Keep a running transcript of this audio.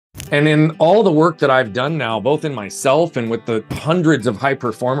And in all the work that I've done now, both in myself and with the hundreds of high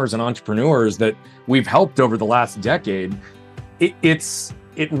performers and entrepreneurs that we've helped over the last decade,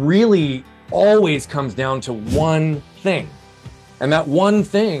 it really always comes down to one thing. And that one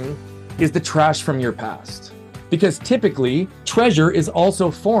thing is the trash from your past. Because typically, treasure is also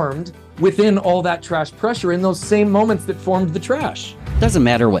formed within all that trash pressure in those same moments that formed the trash. Doesn't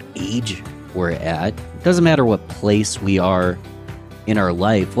matter what age we're at. Doesn't matter what place we are in our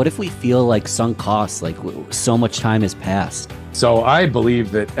life. What if we feel like sunk costs, like so much time has passed? So I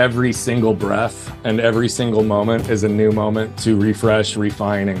believe that every single breath and every single moment is a new moment to refresh,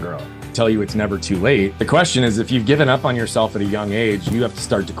 refine, and grow. Tell you it's never too late. The question is, if you've given up on yourself at a young age, you have to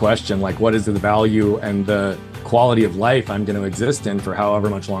start to question, like, what is the value and the quality of life I'm going to exist in for however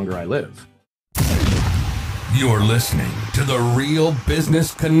much longer I live? You're listening to the Real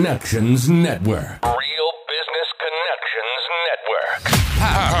Business Connections Network. Real Business Connections Network.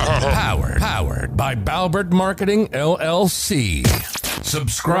 Powered by Bogert Marketing, LLC.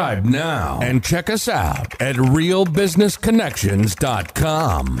 Subscribe now and check us out at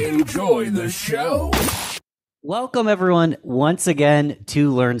realbusinessconnections.com. Enjoy the show. Welcome, everyone, once again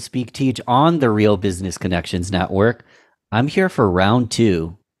to Learn, Speak, Teach on the Real Business Connections Network. I'm here for round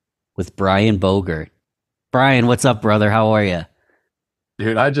 2 with Brian Bogert. Brian, what's up, brother? How are you?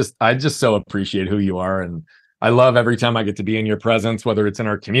 Dude, I just so appreciate who you are. And I love every time I get to be in your presence, whether it's in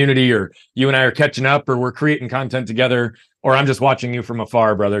our community or you and I are catching up or we're creating content together or I'm just watching you from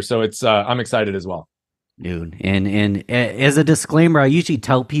afar, brother. So it's I'm excited as well. Dude, and as a disclaimer, I usually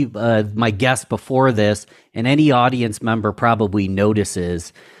tell people, my guests before this, and any audience member probably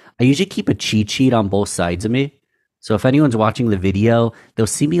notices, I usually keep a cheat sheet on both sides of me. So if anyone's watching the video, they'll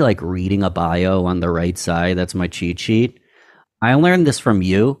see me like reading a bio on the right side. That's my cheat sheet. I learned this from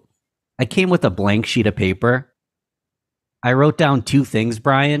you. I came with a blank sheet of paper. I wrote down 2 things,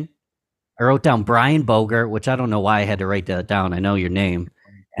 Brian. I wrote down Brian Bogert, which I don't know why I had to write that down. I know your name.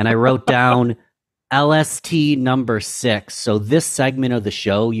 And I wrote down LST number 6. So this segment of the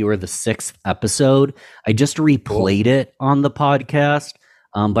show, you were the 6th episode. I just replayed it on the podcast,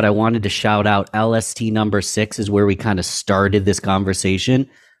 but I wanted to shout out LST number 6 is where we kind of started this conversation.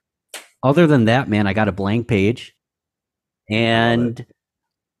 Other than that, man, I got a blank page and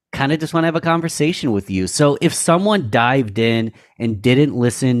kind of just want to have a conversation with you. So if someone dived in and didn't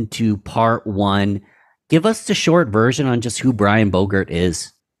listen to part 1, give us the short version on just who Brian Bogert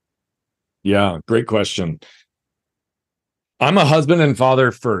is. Yeah, great question. I'm a husband and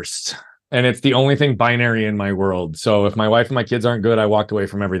father first, and it's the only thing binary in my world. So if my wife and my kids aren't good, I walked away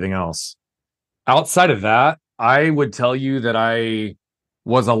from everything else. Outside of that, I would tell you that I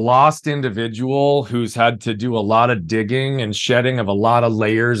was a lost individual who's had to do a lot of digging and shedding of a lot of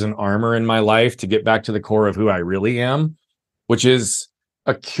layers and armor in my life to get back to the core of who I really am, which is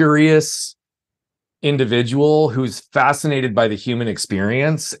a curious individual who's fascinated by the human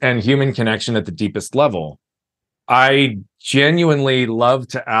experience and human connection at the deepest level. I genuinely love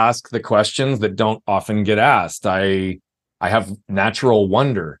to ask the questions that don't often get asked. I have natural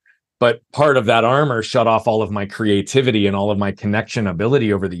wonder, but part of that armor shut off all of my creativity and all of my connection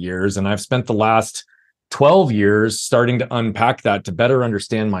ability over the years. And I've spent the last 12 years starting to unpack that to better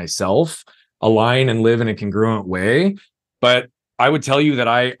understand myself, align and live in a congruent way. But I would tell you that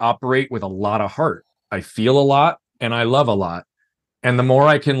I operate with a lot of heart. I feel a lot and I love a lot. And the more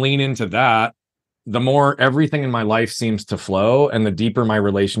I can lean into that, the more everything in my life seems to flow and the deeper my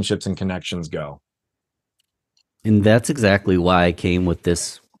relationships and connections go. And that's exactly why I came with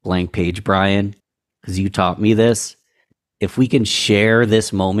this blank page, Brian, because you taught me this. If we can share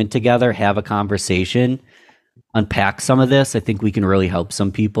this moment together, have a conversation, unpack some of this, I think we can really help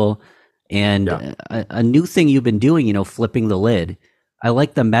some people. And a new thing you've been doing, flipping the lid. I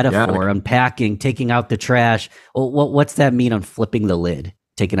like the metaphor, unpacking, taking out the trash. Well, what's that mean on flipping the lid,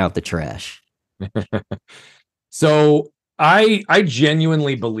 taking out the trash? So I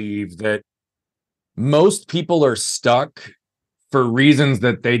genuinely believe that most people are stuck for reasons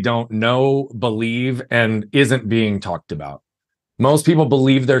that they don't know, believe, and isn't being talked about. Most people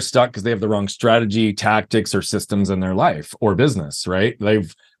believe they're stuck because they have the wrong strategy, tactics, or systems in their life or business, right?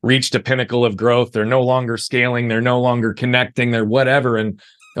 They've reached a pinnacle of growth. They're no longer scaling. They're no longer connecting. They're whatever. And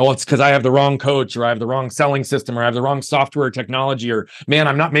it's because I have the wrong coach, or I have the wrong selling system, or I have the wrong software or technology, or man,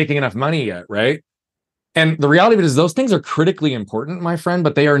 I'm not making enough money yet, right? And the reality of it is those things are critically important, my friend,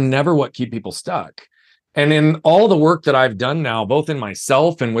 but they are never what keep people stuck. And in all the work that I've done now, both in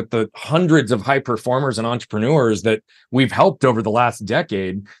myself and with the hundreds of high performers and entrepreneurs that we've helped over the last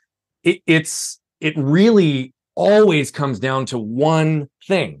decade, it really always comes down to one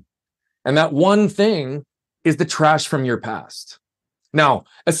thing. And that one thing is the trash from your past. Now,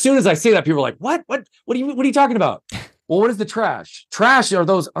 as soon as I say that, people are like, what are you talking about? Well, what is the trash? Trash are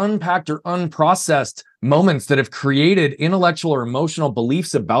those unpacked or unprocessed moments that have created intellectual or emotional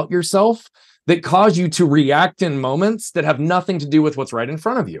beliefs about yourself that cause you to react in moments that have nothing to do with what's right in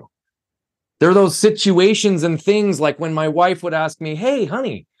front of you. There are those situations and things like when my wife would ask me, hey,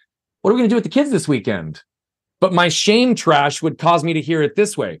 honey, what are we going to do with the kids this weekend? But my shame trash would cause me to hear it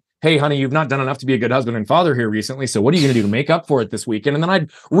this way. Hey, honey, you've not done enough to be a good husband and father here recently. So what are you going to do to make up for it this weekend? And then I'd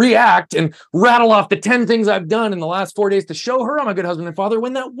react and rattle off the 10 things I've done in the last 4 days to show her I'm a good husband and father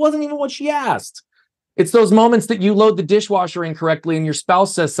when that wasn't even what she asked. It's those moments that you load the dishwasher incorrectly and your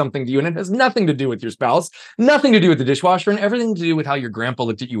spouse says something to you and it has nothing to do with your spouse, nothing to do with the dishwasher, and everything to do with how your grandpa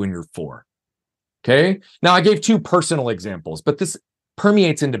looked at you when you're 4. Okay. Now I gave 2 personal examples, but this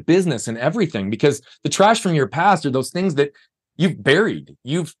permeates into business and everything because the trash from your past are those things that you've buried,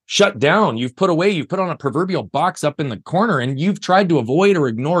 you've shut down, you've put away, you've put on a proverbial box up in the corner, and you've tried to avoid or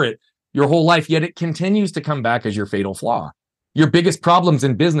ignore it your whole life, yet it continues to come back as your fatal flaw. Your biggest problems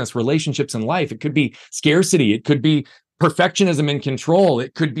in business, relationships, and life, it could be scarcity, it could be perfectionism and control,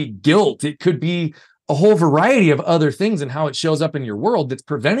 it could be guilt, it could be a whole variety of other things and how it shows up in your world that's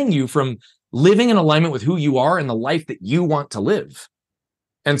preventing you from living in alignment with who you are and the life that you want to live.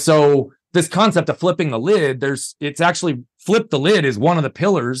 And so this concept of flipping the lid, it's actually flip the lid is one of the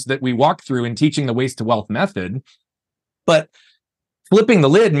pillars that we walk through in teaching the Waste to Wealth method. But flipping the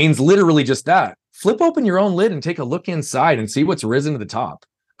lid means literally just that. Flip open your own lid and take a look inside and see what's risen to the top,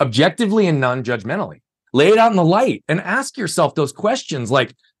 objectively and non-judgmentally. Lay it out in the light and ask yourself those questions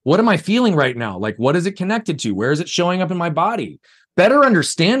like, what am I feeling right now? Like, what is it connected to? Where is it showing up in my body? Better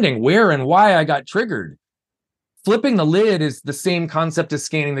understanding where and why I got triggered. Flipping the lid is the same concept as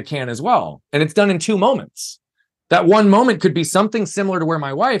scanning the can as well. And it's done in 2 moments. That one moment could be something similar to where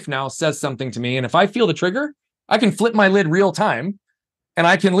my wife now says something to me. And if I feel the trigger, I can flip my lid real time. And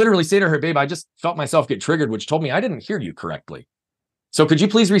I can literally say to her, babe, I just felt myself get triggered, which told me I didn't hear you correctly. So could you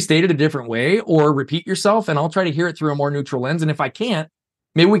please restate it a different way or repeat yourself? And I'll try to hear it through a more neutral lens. And if I can't,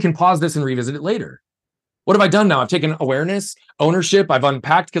 maybe we can pause this and revisit it later. What have I done now? I've taken awareness, ownership. I've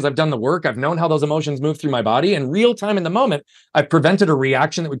unpacked because I've done the work. I've known how those emotions move through my body. And real time in the moment, I've prevented a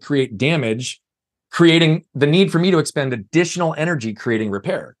reaction that would create damage, creating the need for me to expend additional energy, creating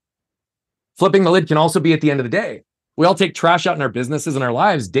repair. Flipping the lid can also be at the end of the day. We all take trash out in our businesses and our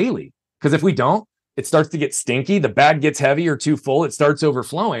lives daily. Because if we don't, it starts to get stinky. The bag gets heavy or too full. It starts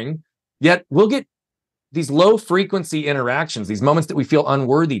overflowing. Yet we'll get these low frequency interactions, these moments that we feel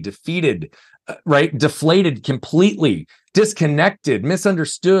unworthy, defeated, right? Deflated completely, disconnected,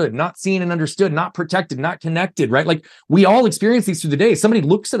 misunderstood, not seen and understood, not protected, not connected, right? Like we all experience these through the day. Somebody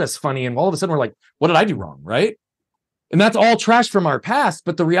looks at us funny and all of a sudden we're like, what did I do wrong? Right? And that's all trash from our past.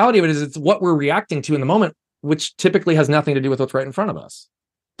 But the reality of it is it's what we're reacting to in the moment, which typically has nothing to do with what's right in front of us.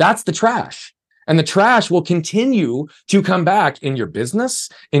 That's the trash. And the trash will continue to come back in your business,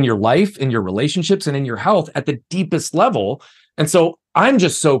 in your life, in your relationships, and in your health at the deepest level. And so I'm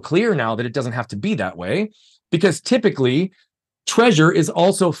just so clear now that it doesn't have to be that way, because typically treasure is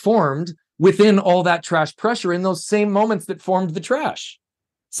also formed within all that trash pressure in those same moments that formed the trash.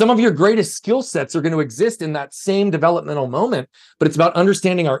 Some of your greatest skill sets are going to exist in that same developmental moment, but it's about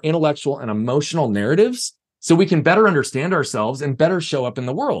understanding our intellectual and emotional narratives so we can better understand ourselves and better show up in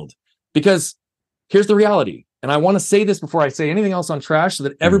the world. Because here's the reality. And I want to say this before I say anything else on trash so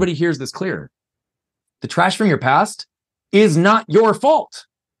that everybody hears this clear. The trash from your past is not your fault.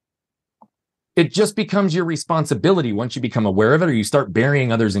 It just becomes your responsibility once you become aware of it or you start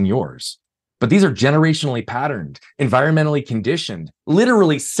burying others in yours. But these are generationally patterned, environmentally conditioned,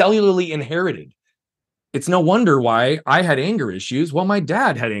 literally cellularly inherited. It's no wonder why I had anger issues while my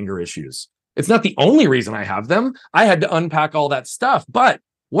dad had anger issues. It's not the only reason I have them. I had to unpack all that stuff. But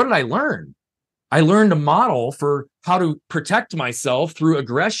what did I learn? I learned a model for how to protect myself through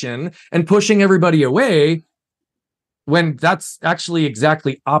aggression and pushing everybody away when that's actually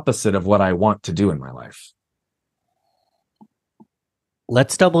exactly opposite of what I want to do in my life.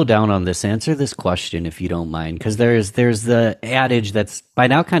 Let's double down on this. Answer this question if you don't mind, because there's the adage that's by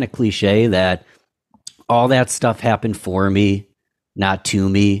now kind of cliche that all that stuff happened for me, not to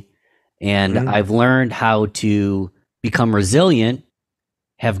me. And I've learned how to become resilient,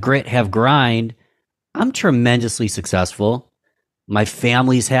 have grit, have grind. I'm tremendously successful. My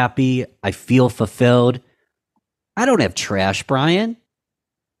family's happy. I feel fulfilled. I don't have trash, Brian.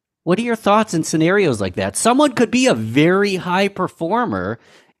 What are your thoughts in scenarios like that? Someone could be a very high performer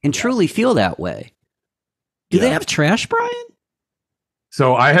and truly feel that way. Do they have trash, Brian?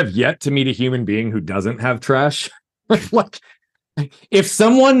 So I have yet to meet a human being who doesn't have trash. Like, if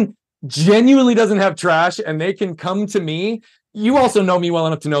someone genuinely doesn't have trash and they can come to me you also know me well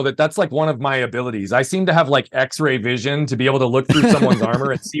enough to know that that's like one of my abilities. I seem to have like X-ray vision to be able to look through someone's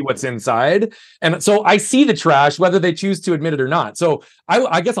armor and see what's inside. And so I see the trash, whether they choose to admit it or not. So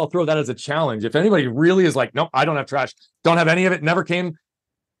I guess I'll throw that as a challenge. If anybody really is like, nope, I don't have trash, don't have any of it, never came.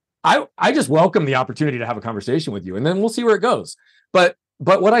 I just welcome the opportunity to have a conversation with you, and then we'll see where it goes. But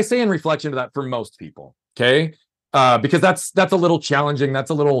what I say in reflection to that for most people, okay, because that's a little challenging.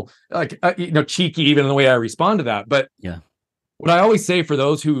 That's a little like cheeky, even in the way I respond to that. But yeah, what I always say for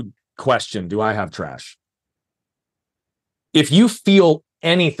those who question, do I have trash? If you feel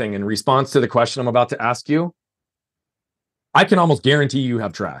anything in response to the question I'm about to ask you, I can almost guarantee you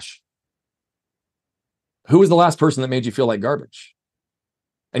have trash. Who was the last person that made you feel like garbage?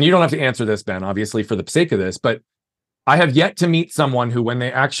 And you don't have to answer this, Ben, obviously, for the sake of this, but I have yet to meet someone who, when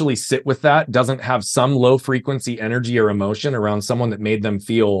they actually sit with that, doesn't have some low frequency energy or emotion around someone that made them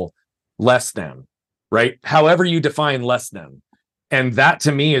feel less than, right? However you define less than. And that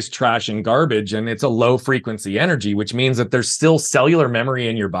to me is trash and garbage. And it's a low frequency energy, which means that there's still cellular memory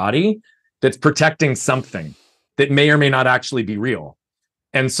in your body that's protecting something that may or may not actually be real.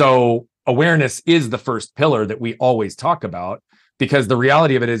 And so awareness is the first pillar that we always talk about. Because the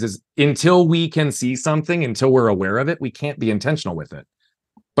reality of it is until we can see something, until we're aware of it, we can't be intentional with it.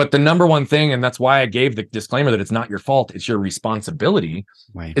 But the number one thing, and that's why I gave the disclaimer that it's not your fault, it's your responsibility,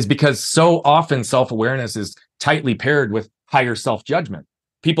 right, is because so often self-awareness is tightly paired with higher self-judgment.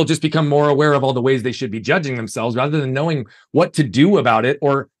 People just become more aware of all the ways they should be judging themselves rather than knowing what to do about it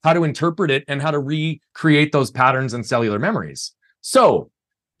or how to interpret it and how to recreate those patterns and cellular memories. So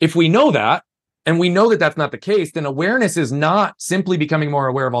if we know that, and we know that that's not the case, then awareness is not simply becoming more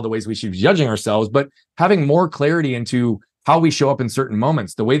aware of all the ways we should be judging ourselves, but having more clarity into how we show up in certain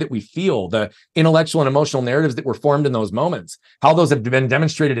moments, the way that we feel, the intellectual and emotional narratives that were formed in those moments, how those have been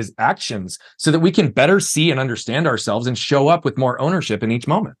demonstrated as actions so that we can better see and understand ourselves and show up with more ownership in each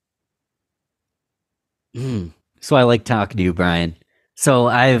moment. So I like talking to you, Brian.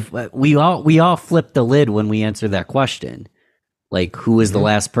 So we all flip the lid when we answer that question. Like, who is the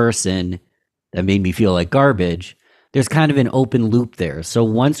last person that made me feel like garbage? There's kind of an open loop there. So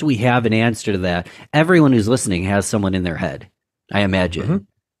once we have an answer to that, everyone who's listening has someone in their head, I imagine.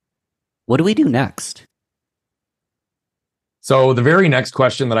 What do we do next? So the very next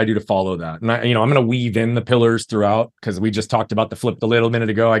question that I do to follow that, and I'm going to weave in the pillars throughout, because we just talked about the flip the lid a minute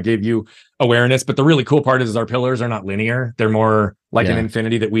ago. I gave you awareness, but the really cool part is our pillars are not linear. They're more like an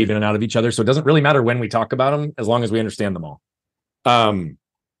infinity that weave in and out of each other. So it doesn't really matter when we talk about them, as long as we understand them all.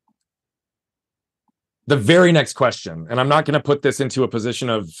 The very next question, and I'm not going to put this into a position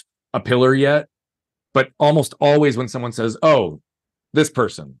of a pillar yet, but almost always when someone says, oh, this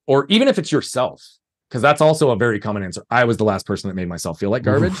person, or even if it's yourself, because that's also a very common answer. I was the last person that made myself feel like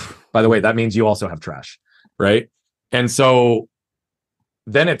garbage. By the way, that means you also have trash, right? And so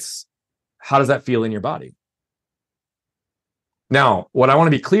then it's, how does that feel in your body? Now, what I want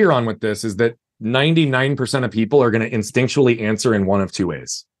to be clear on with this is that 99% of people are going to instinctually answer in one of two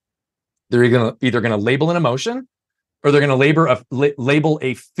ways. They're either going to label an emotion, or they're going to label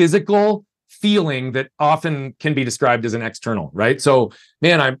a physical feeling that often can be described as an external, right? So,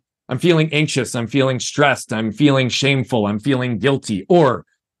 man, I'm feeling anxious, I'm feeling stressed, I'm feeling shameful, I'm feeling guilty, or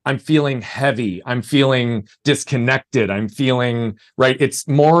I'm feeling heavy, I'm feeling disconnected, I'm feeling, right? It's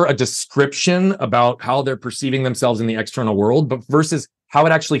more a description about how they're perceiving themselves in the external world, but versus how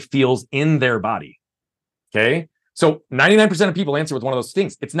it actually feels in their body. Okay. So 99% of people answer with one of those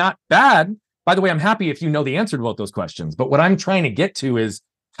things. It's not bad. By the way, I'm happy if you know the answer to both those questions. But what I'm trying to get to is,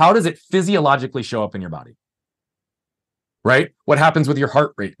 how does it physiologically show up in your body? Right? What happens with your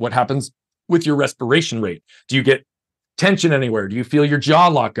heart rate? What happens with your respiration rate? Do you get tension anywhere? Do you feel your jaw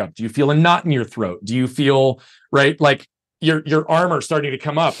lock up? Do you feel a knot in your throat? Do you feel, right, like your armor starting to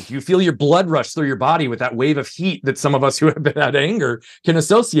come up? Do you feel your blood rush through your body with that wave of heat that some of us who have been at anger can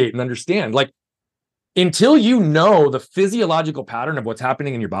associate and understand? Like, until you know the physiological pattern of what's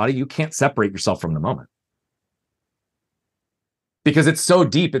happening in your body, you can't separate yourself from the moment. Because it's so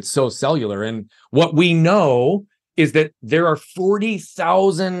deep, it's so cellular. And what we know is that there are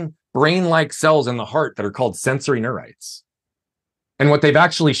 40,000 brain-like cells in the heart that are called sensory neurites. And what they've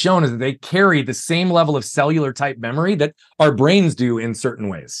actually shown is that they carry the same level of cellular type memory that our brains do in certain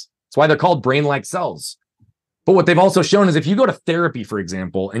ways. That's why they're called brain-like cells. But what they've also shown is if you go to therapy, for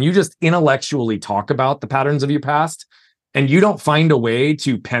example, and you just intellectually talk about the patterns of your past, and you don't find a way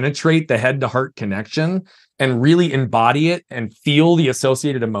to penetrate the head to heart connection and really embody it and feel the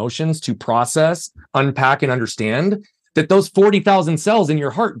associated emotions to process, unpack, and understand, that those 40,000 cells in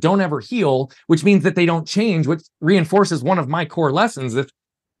your heart don't ever heal, which means that they don't change, which reinforces one of my core lessons. If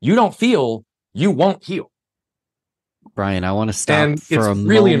you don't feel, you won't heal. Brian, I want to stop And for it's a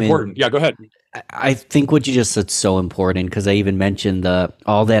really moment. important. Yeah, go ahead. I think what you just said is so important because I even mentioned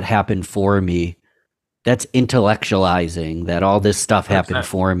all that happened for me. That's intellectualizing that all this stuff happened 100%.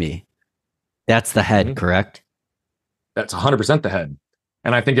 for me. That's the head, Mhm. correct? That's 100% the head.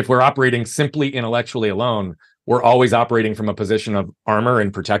 And I think if we're operating simply intellectually alone, we're always operating from a position of armor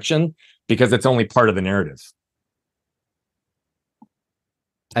and protection because it's only part of the narrative.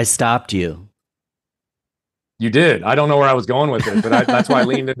 I stopped you. You did. I don't know where I was going with it, but that's why I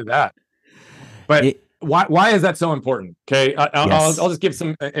leaned into that. But why is that so important? Okay, Yes. I'll just give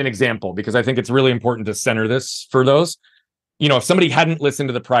an example because I think it's really important to center this for those. If somebody hadn't listened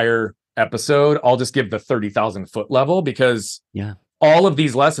to the prior episode, I'll just give the 30,000-foot level because Yeah. all of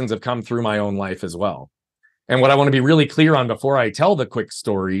these lessons have come through my own life as well. And what I want to be really clear on before I tell the quick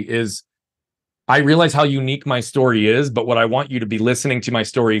story is I realize how unique my story is, but what I want you to be listening to my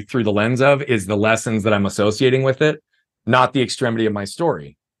story through the lens of is the lessons that I'm associating with it, not the extremity of my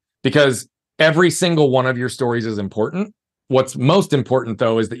story. Because every single one of your stories is important. What's most important,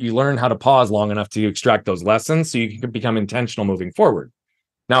 though, is that you learn how to pause long enough to extract those lessons so you can become intentional moving forward.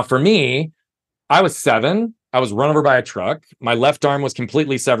 Now, for me, I was 7. I was run over by a truck. My left arm was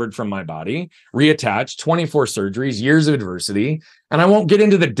completely severed from my body, reattached, 24 surgeries, years of adversity. And I won't get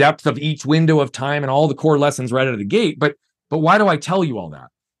into the depth of each window of time and all the core lessons right out of the gate. But why do I tell you all that?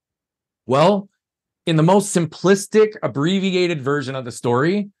 Well, in the most simplistic, abbreviated version of the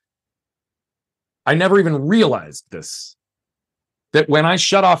story, I never even realized this, that when I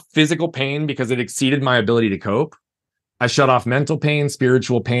shut off physical pain because it exceeded my ability to cope, I shut off mental pain,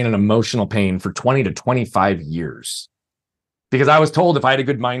 spiritual pain, and emotional pain for 20 to 25 years. Because I was told if I had a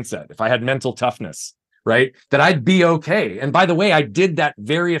good mindset, if I had mental toughness, right, that I'd be okay. And by the way, I did that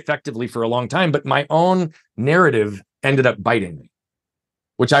very effectively for a long time, but my own narrative ended up biting me,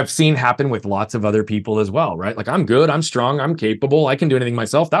 which I've seen happen with lots of other people as well, right? Like, I'm good, I'm strong, I'm capable, I can do anything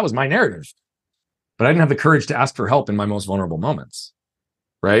myself. That was my narrative. But I didn't have the courage to ask for help in my most vulnerable moments,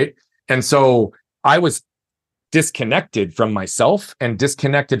 right? And so I was disconnected from myself and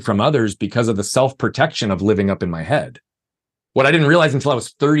disconnected from others because of the self-protection of living up in my head. What I didn't realize until I was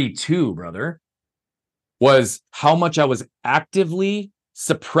 32, brother, was how much I was actively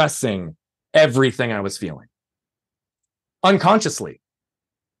suppressing everything I was feeling. Unconsciously.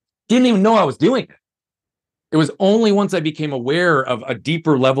 Didn't even know I was doing it. It was only once I became aware of a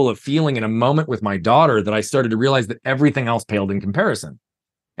deeper level of feeling in a moment with my daughter that I started to realize that everything else paled in comparison.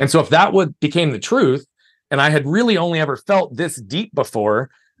 And so if that became the truth, and I had really only ever felt this deep before,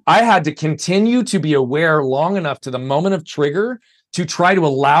 I had to continue to be aware long enough to the moment of trigger to try to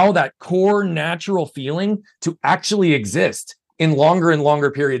allow that core natural feeling to actually exist in longer and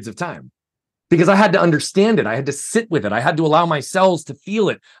longer periods of time. Because I had to understand it. I had to sit with it. I had to allow my cells to feel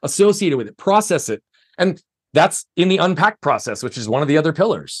it, associate it with it, process it. And that's in the unpack process, which is one of the other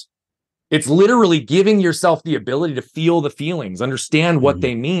pillars. It's literally giving yourself the ability to feel the feelings, understand what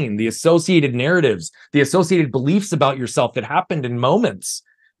they mean, the associated narratives, the associated beliefs about yourself that happened in moments.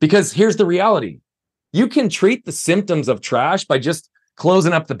 Because here's the reality. You can treat the symptoms of trash by just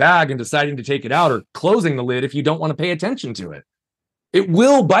closing up the bag and deciding to take it out, or closing the lid if you don't want to pay attention to it. It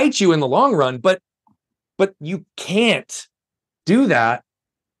will bite you in the long run, but you can't do that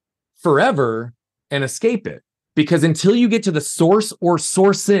forever and escape it. Because until you get to the source or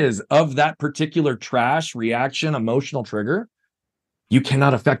sources of that particular trash, reaction, emotional trigger, you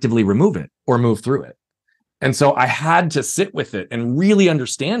cannot effectively remove it or move through it. And so I had to sit with it and really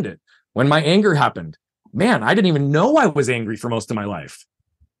understand it. When my anger happened, man, I didn't even know I was angry for most of my life.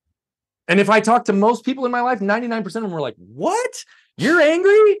 And if I talk to most people in my life, 99% of them were like, what? You're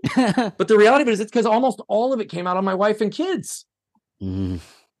angry? But the reality of it is it's because almost all of it came out on my wife and kids.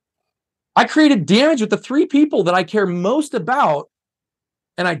 I created damage with the 3 people that I care most about,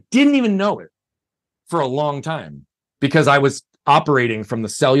 and I didn't even know it for a long time because I was operating from the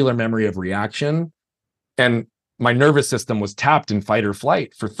cellular memory of reaction, and my nervous system was tapped in fight or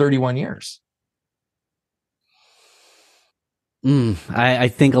flight for 31 years. I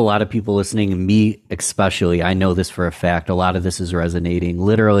think a lot of people listening, me especially, I know this for a fact, a lot of this is resonating.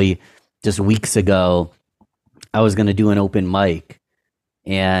 Literally, just weeks ago, I was going to do an open mic.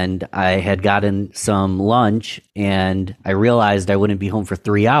 And I had gotten some lunch and I realized I wouldn't be home for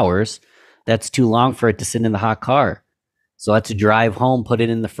 3 hours. That's too long for it to sit in the hot car. So I had to drive home, put it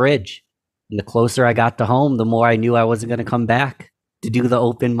in the fridge. And the closer I got to home, the more I knew I wasn't going to come back to do the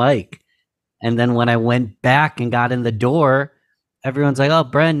open mic. And then when I went back and got in the door, everyone's like, oh,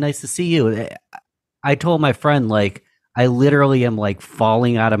 Bren, nice to see you. I told my friend, like, I literally am like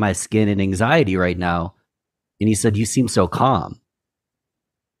falling out of my skin in anxiety right now. And he said, you seem so calm.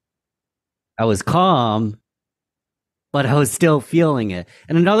 I was calm but I was still feeling it.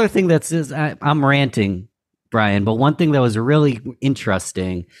 And another thing I'm ranting, Brian, but one thing that was really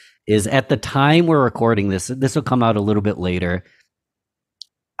interesting is at the time we're recording this will come out a little bit later.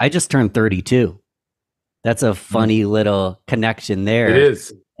 I just turned 32. That's a funny little connection there. It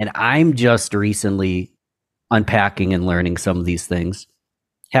is. And I'm just recently unpacking and learning some of these things.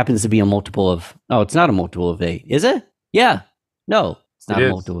 Happens to be a multiple of, it's not a multiple of 8. Is it? Yeah. No, it's not a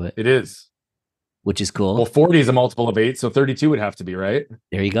multiple of 8. It is. Which is cool. Well, 40 is a multiple of 8, so 32 would have to be, right?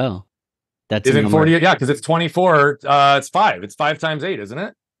 There you go. That's isn't 40? Yeah, because it's 24. It's 5. It's 5 times 8, isn't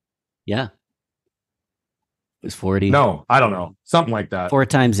it? Yeah. It's 40. No, I don't know. Something like that. 4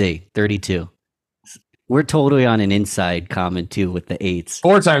 times 8, 32. We're totally on an inside comment too with the 8s.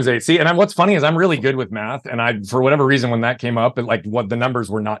 4 times 8. See, and what's funny is I'm really good with math, and for whatever reason, when that came up, what the numbers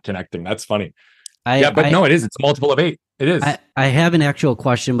were not connecting. That's funny. No, it is. It's a multiple of 8. It is. I have an actual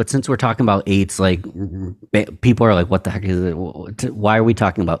question, but since we're talking about 8s, like people are like, "What the heck is it? Why are we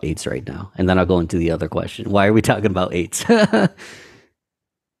talking about 8s right now?" And then I'll go into the other question: why are we talking about 8s?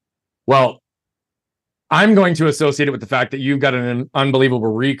 Well, I'm going to associate it with the fact that you've got an unbelievable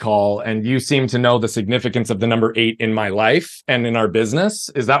recall, and you seem to know the significance of the number 8 in my life and in our business.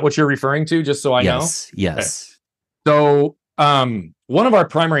 Is that what you're referring to? Just so I know. Yes. Okay. So, one of our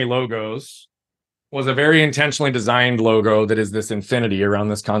primary logos was a very intentionally designed logo that is this infinity around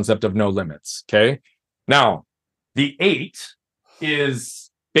this concept of no limits. Okay. Now, the 8 is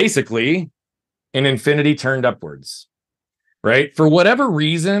basically an infinity turned upwards, right? For whatever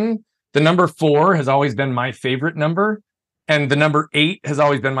reason, the number 4 has always been my favorite number, and the number 8 has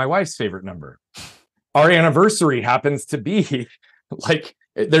always been my wife's favorite number. Our anniversary happens to be like,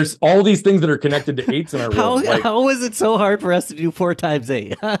 there's all these things that are connected to 8s in our world. How is it so hard for us to do 4 times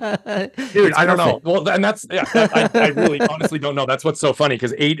 8? Dude, I don't know. Well, and I really honestly don't know. That's what's so funny,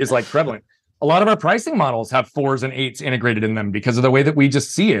 because 8 is like prevalent. A lot of our pricing models have 4s and 8s integrated in them because of the way that we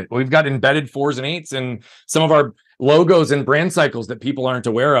just see it. We've got embedded 4s and 8s in some of our logos and brand cycles that people aren't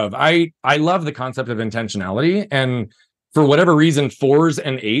aware of. I love the concept of intentionality. And for whatever reason, 4s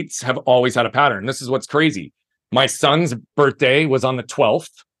and 8s have always had a pattern. This is what's crazy. My son's birthday was on the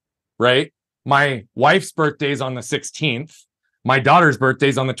 12th, right? My wife's birthday is on the 16th. My daughter's birthday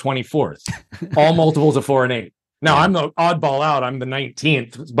is on the 24th. All multiples of 4 and 8. Now, I'm the oddball out. I'm the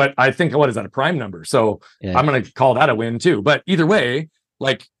 19th, but I think, what is that, a prime number? So I'm going to call that a win too. But either way,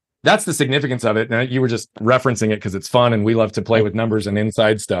 like, that's the significance of it. Now, you were just referencing it because it's fun and we love to play with numbers and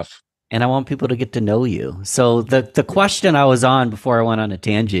inside stuff. And I want people to get to know you. So the question I was on before I went on a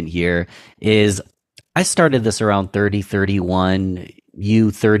tangent here is, I started this around 30, 31,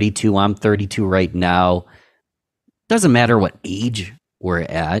 you 32, I'm 32 right now. Doesn't matter what age we're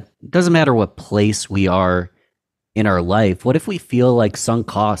at. Doesn't matter what place we are in our life. What if we feel like sunk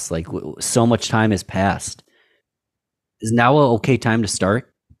costs, like so much time has passed? Is now an okay time to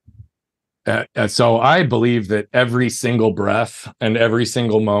start? So I believe that every single breath and every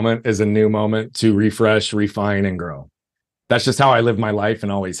single moment is a new moment to refresh, refine, and grow. That's just how I live my life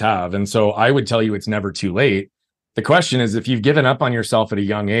and always have. And so I would tell you it's never too late. The question is, if you've given up on yourself at a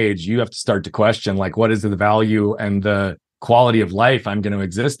young age, you have to start to question, like, what is the value and the quality of life I'm going to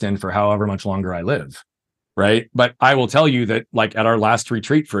exist in for however much longer I live, right? But I will tell you that, like, at our last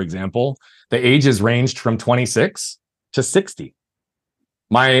retreat, for example, the ages ranged from 26 to 60.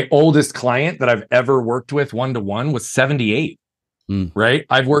 My oldest client that I've ever worked with one-to-one was 78. Right?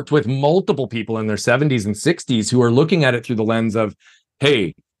 I've worked with multiple people in their 70s and 60s who are looking at it through the lens of,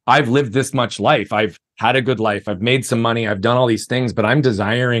 hey, I've lived this much life. I've had a good life. I've made some money. I've done all these things, but I'm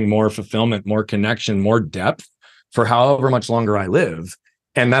desiring more fulfillment, more connection, more depth for however much longer I live.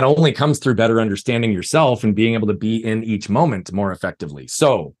 And that only comes through better understanding yourself and being able to be in each moment more effectively.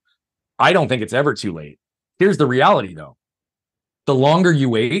 So I don't think it's ever too late. Here's the reality, though. The longer you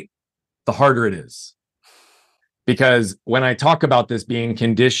wait, the harder it is. Because when I talk about this being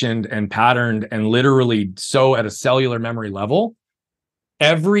conditioned and patterned and literally so at a cellular memory level,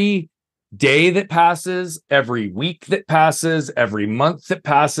 every day that passes, every week that passes, every month that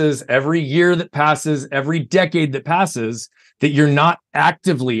passes, every year that passes, every decade that passes, that you're not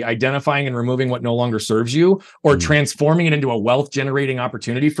actively identifying and removing what no longer serves you or transforming it into a wealth generating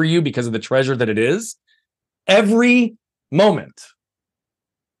opportunity for you because of the treasure that it is, every moment,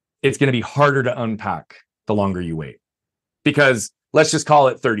 it's going to be harder to unpack the longer you wait. Because let's just call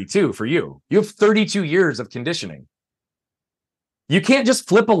it 32 for you. You have 32 years of conditioning. You can't just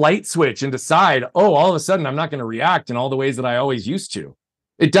flip a light switch and decide, oh, all of a sudden I'm not going to react in all the ways that I always used to.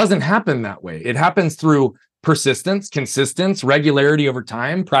 It doesn't happen that way. It happens through persistence, consistency, regularity over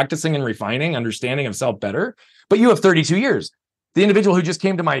time, practicing and refining, understanding of self better. But you have 32 years. The individual who just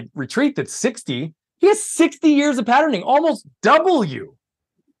came to my retreat that's 60, He has 60 years of patterning, almost double you,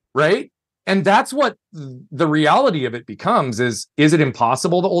 right? And that's what the reality of it becomes is it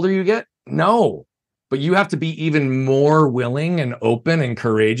impossible the older you get? No. But you have to be even more willing and open and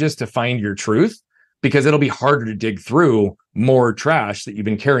courageous to find your truth, because it'll be harder to dig through more trash that you've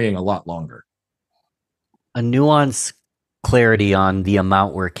been carrying a lot longer. A nuanced clarity on the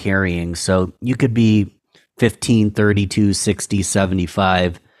amount we're carrying. So you could be 15, 32, 60,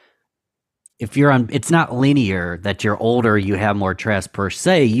 75. If you're on, it's not linear that you're older, you have more trash per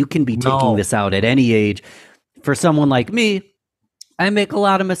se. You can be taking this out at any age. For someone like me, I make a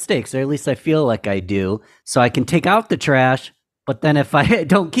lot of mistakes, or at least I feel like I do. So I can take out the trash, but then if I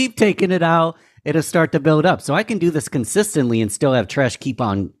don't keep taking it out, it'll start to build up. So I can do this consistently and still have trash keep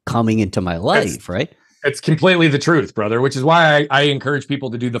on coming into my life, right? It's completely the truth, brother, which is why I encourage people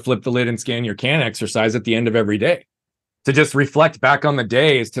to do the flip the lid and scan your can exercise at the end of every day. To just reflect back on the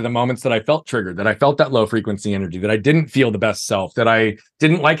days, to the moments that I felt triggered, that I felt that low frequency energy, that I didn't feel the best self, that I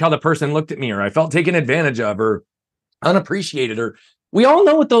didn't like how the person looked at me, or I felt taken advantage of, or unappreciated, or we all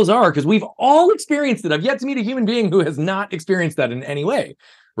know what those are because we've all experienced it. I've yet to meet a human being who has not experienced that in any way,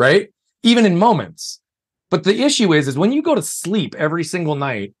 right? Even in moments. But the issue is when you go to sleep every single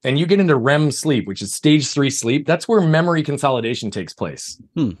night and you get into REM sleep, which is stage 3 sleep, that's where memory consolidation takes place.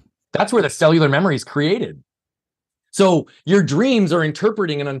 That's where the cellular memory is created. So your dreams are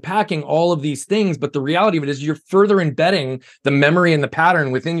interpreting and unpacking all of these things, but the reality of it is you're further embedding the memory and the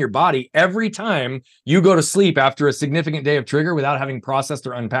pattern within your body every time you go to sleep after a significant day of trigger without having processed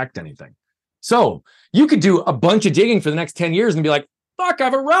or unpacked anything. So you could do a bunch of digging for the next 10 years and be like, fuck,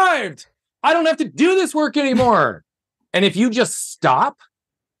 I've arrived. I don't have to do this work anymore. And if you just stop,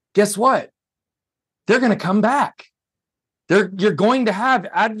 guess what? They're going to come back. You're going to have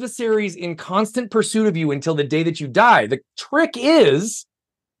adversaries in constant pursuit of you until the day that you die. The trick is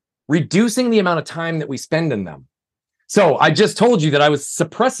reducing the amount of time that we spend in them. So I just told you that I was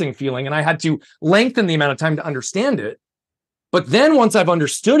suppressing feeling and I had to lengthen the amount of time to understand it. But then once I've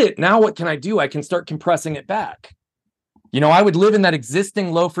understood it, now what can I do? I can start compressing it back. I would live in that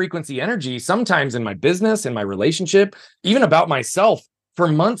existing low frequency energy, sometimes in my business, in my relationship, even about myself for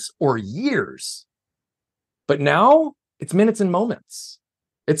months or years. But now it's minutes and moments.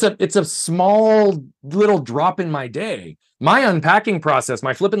 It's a small little drop in my day. My unpacking process,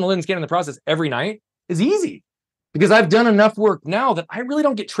 my flipping the lid and scanning the process every night is easy because I've done enough work now that I really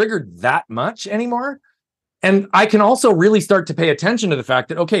don't get triggered that much anymore. And I can also really start to pay attention to the fact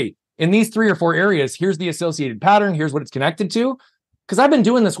that, okay, in these 3 or 4 areas, here's the associated pattern. Here's what it's connected to. Because I've been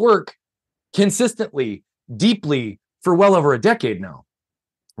doing this work consistently, deeply for well over a decade now,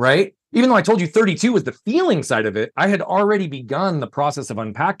 right? Even though I told you 32 was the feeling side of it, I had already begun the process of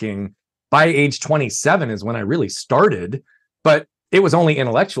unpacking by age 27 is when I really started, but it was only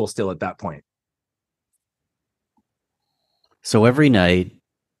intellectual still at that point. So every night,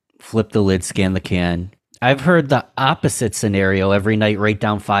 flip the lid, scan the can. I've heard the opposite scenario every night, write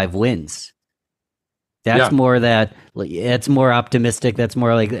down 5 wins. That's more that, it's more optimistic. That's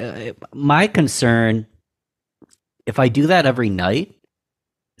more like my concern. If I do that every night,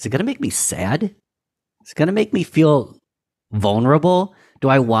 is it going to make me sad? Is it going to make me feel vulnerable? Do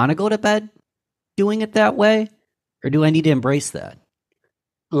I want to go to bed doing it that way? Or do I need to embrace that?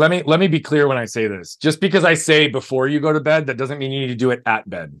 Let me be clear when I say this. Just because I say before you go to bed, that doesn't mean you need to do it at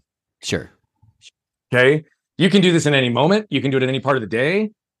bed. Sure. Okay. You can do this in any moment. You can do it at any part of the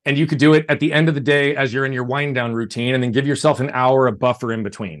day. And you could do it at the end of the day as you're in your wind down routine and then give yourself an hour of buffer in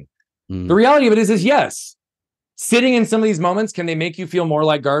between. The reality of it is yes. Sitting in some of these moments, can they make you feel more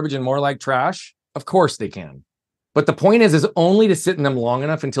like garbage and more like trash? Of course they can. But the point is only to sit in them long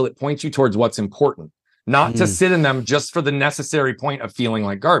enough until it points you towards what's important, not to sit in them just for the necessary point of feeling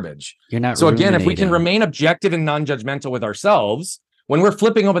like garbage. You're not. So again, if we can remain objective and non-judgmental with ourselves, when we're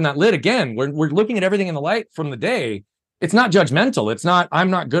flipping open that lid again, we're looking at everything in the light from the day. It's not judgmental. It's not, I'm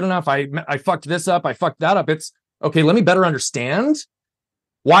not good enough. I fucked this up. I fucked that up. It's okay. Let me better understand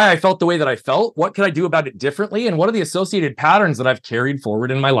why I felt the way that I felt. What could I do about it differently? And what are the associated patterns that I've carried forward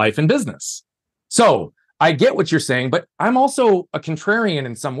in my life and business? So I get what you're saying, but I'm also a contrarian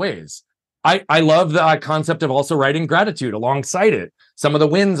in some ways. I love the concept of also writing gratitude alongside it, some of the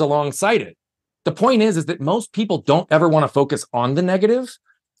wins alongside it. The point is that most people don't ever want to focus on the negative.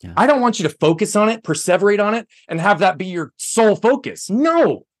 Yeah. I don't want you to focus on it, perseverate on it, and have that be your sole focus.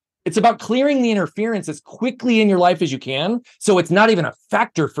 No, it's about clearing the interference as quickly in your life as you can, so it's not even a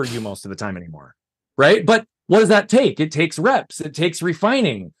factor for you most of the time anymore, right? But what does that take? It takes reps. It takes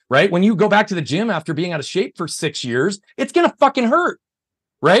refining, right? When you go back to the gym after being out of shape for 6 years, it's going to fucking hurt,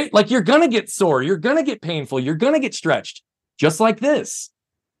 right? Like you're going to get sore. You're going to get painful. You're going to get stretched, just like this.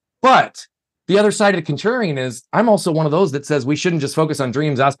 But The other side of the contrarian is I'm also one of those that says we shouldn't just focus on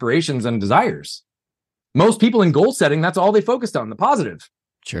dreams, aspirations, and desires. Most people in goal setting, that's all they focused on, the positive.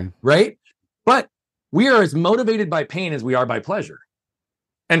 Sure. Right? But we are as motivated by pain as we are by pleasure.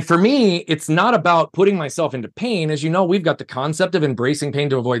 And for me, it's not about putting myself into pain. As you know, we've got the concept of embracing pain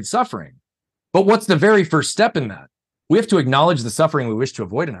to avoid suffering. But what's the very first step in that? We have to acknowledge the suffering we wish to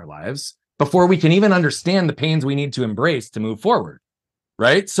avoid in our lives before we can even understand the pains we need to embrace to move forward.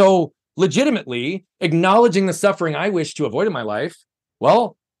 Right? So legitimately acknowledging the suffering I wish to avoid in my life,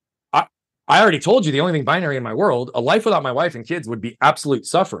 well, I already told you the only thing binary in my world, a life without my wife and kids would be absolute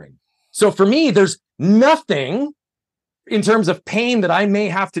suffering. So for me, there's nothing in terms of pain that I may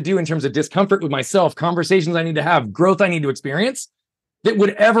have to do in terms of discomfort with myself, conversations I need to have, growth I need to experience that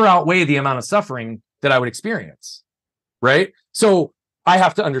would ever outweigh the amount of suffering that I would experience. Right? So I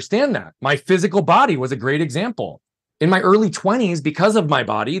have to understand that. My physical body was a great example. In my early 20s, because of my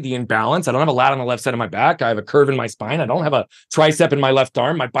body, the imbalance, I don't have a lat on the left side of my back. I have a curve in my spine. I don't have a tricep in my left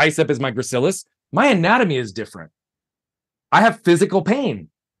arm. My bicep is my gracilis. My anatomy is different. I have physical pain,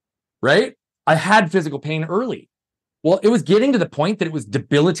 right? I had physical pain early. Well, it was getting to the point that it was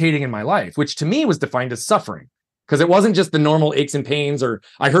debilitating in my life, which to me was defined as suffering, because it wasn't just the normal aches and pains or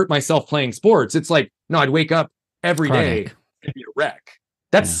I hurt myself playing sports. It's like, no, I'd wake up every day and be a wreck.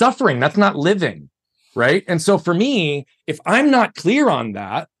 That's suffering. That's not living. Right. And so for me, if I'm not clear on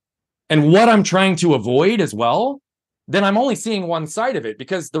that and what I'm trying to avoid as well, then I'm only seeing one side of it,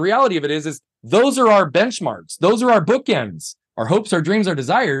 because the reality of it is those are our benchmarks. Those are our bookends, our hopes, our dreams, our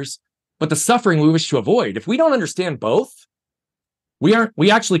desires, but the suffering we wish to avoid. If we don't understand both,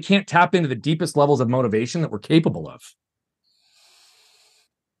 we actually can't tap into the deepest levels of motivation that we're capable of.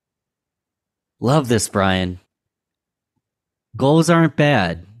 Love this, Brian. Goals aren't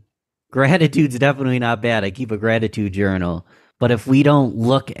bad. Gratitude's definitely not bad. I keep a gratitude journal. But if we don't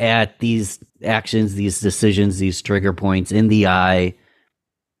look at these actions, these decisions, these trigger points in the eye,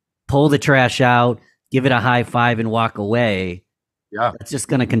 pull the trash out, give it a high five and walk away, it's just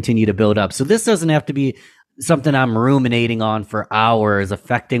going to continue to build up. So this doesn't have to be something I'm ruminating on for hours,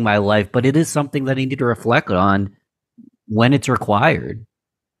 affecting my life, but it is something that I need to reflect on when it's required.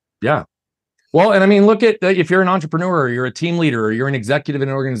 Yeah. Well, and I mean, look at if you're an entrepreneur or you're a team leader or you're an executive in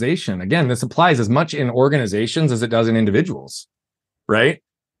an organization. Again, this applies as much in organizations as it does in individuals, right?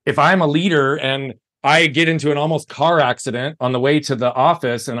 If I'm a leader and I get into an almost car accident on the way to the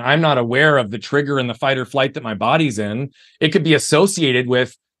office and I'm not aware of the trigger and the fight or flight that my body's in, it could be associated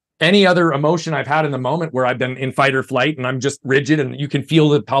with any other emotion I've had in the moment where I've been in fight or flight and I'm just rigid and you can feel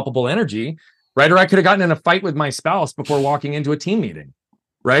the palpable energy, right? Or I could have gotten in a fight with my spouse before walking into a team meeting,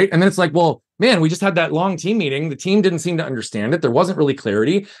 right? And then it's like, well, man, we just had that long team meeting. The team didn't seem to understand it. There wasn't really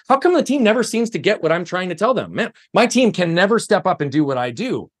clarity. How come the team never seems to get what I'm trying to tell them? Man, my team can never step up and do what I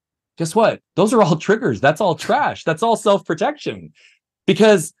do. Guess what? Those are all triggers. That's all trash. That's all self-protection.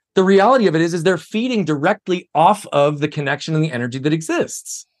 Because the reality of it is they're feeding directly off of the connection and the energy that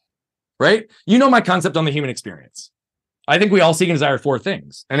exists, right? You know my concept on the human experience. I think we all seek and desire four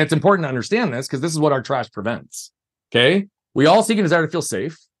things. And it's important to understand this because this is what our trash prevents, okay? We all seek and desire to feel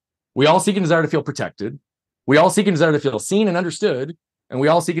safe. We all seek and desire to feel protected. We all seek and desire to feel seen and understood. And we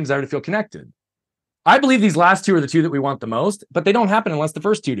all seek and desire to feel connected. I believe these last two are the two that we want the most, but they don't happen unless the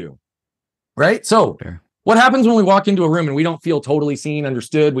first two do. Right? So what happens when we walk into a room and we don't feel totally seen,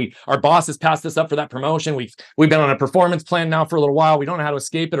 understood? Our boss has passed us up for that promotion. We've been on a performance plan now for a little while. We don't know how to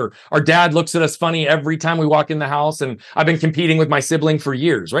escape it. Or our dad looks at us funny every time we walk in the house. And I've been competing with my sibling for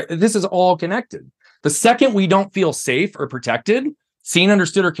years, right? This is all connected. The second we don't feel safe or protected, seen,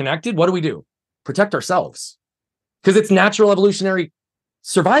 understood, or connected, what do? Protect ourselves. Because it's natural evolutionary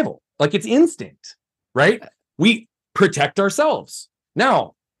survival. Like it's instinct, right? We protect ourselves.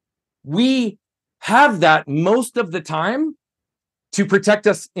 Now, we have that most of the time to protect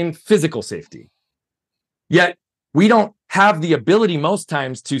us in physical safety. Yet we don't have the ability most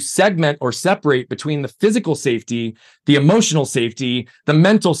times to segment or separate between the physical safety, the emotional safety, the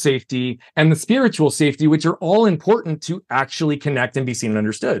mental safety, and the spiritual safety, which are all important to actually connect and be seen and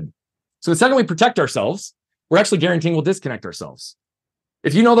understood. So the second we protect ourselves, we're actually guaranteeing we'll disconnect ourselves.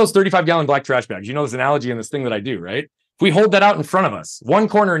 If you know those 35-gallon black trash bags, you know this analogy and this thing that I do, right? If we hold that out in front of us, one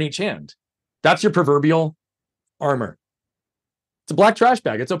corner in each hand, that's your proverbial armor. It's a black trash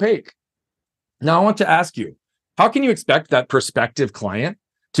bag. It's opaque. Now I want to ask you, how can you expect that prospective client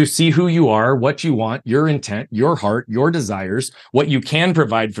to see who you are, what you want, your intent, your heart, your desires, what you can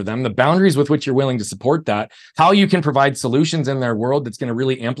provide for them, the boundaries with which you're willing to support that, how you can provide solutions in their world that's going to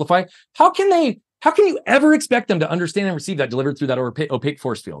really amplify? How can you ever expect them to understand and receive that delivered through that opaque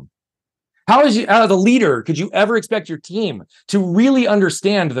force field? How is you, as a leader, could you ever expect your team to really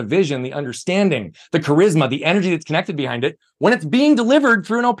understand the vision, the understanding, the charisma, the energy that's connected behind it when it's being delivered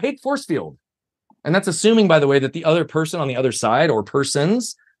through an opaque force field? And that's assuming, by the way, that the other person on the other side or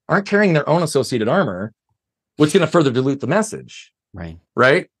persons aren't carrying their own associated armor, which is going to further dilute the message. Right.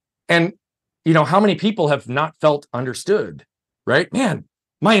 Right. And, you know, how many people have not felt understood? Right. Man,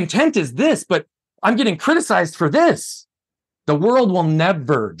 my intent is this, but I'm getting criticized for this. The world will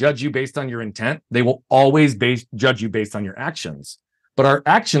never judge you based on your intent. They will always judge you based on your actions. But our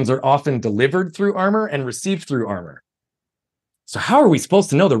actions are often delivered through armor and received through armor. So how are we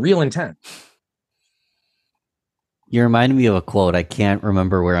supposed to know the real intent? You reminded me of a quote. I can't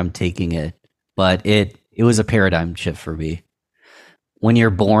remember where I'm taking it, but it was a paradigm shift for me. When you're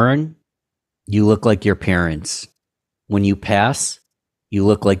born, you look like your parents. When you pass, you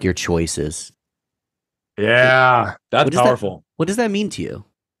look like your choices. Yeah, that's powerful. What does that mean to you?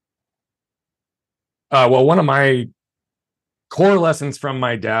 Well, one of my core lessons from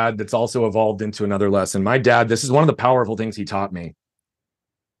my dad that's also evolved into another lesson. My dad, this is one of the powerful things he taught me.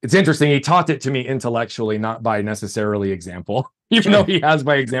 It's interesting. He taught it to me intellectually, not by necessarily example, even though he has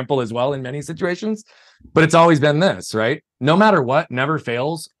by example as well in many situations. But it's always been this, right? No matter what, never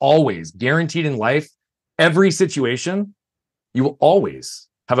fails, always guaranteed in life, every situation, you will always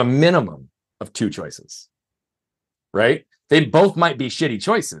have a minimum of two choices, right? They both might be shitty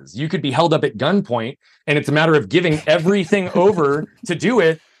choices. You could be held up at gunpoint and it's a matter of giving everything over to do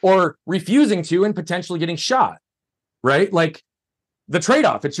it or refusing to and potentially getting shot, right? Like the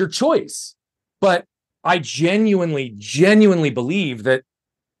trade-off, it's your choice. But I genuinely believe that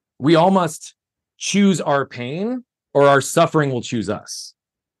we all must choose our pain or our suffering will choose us,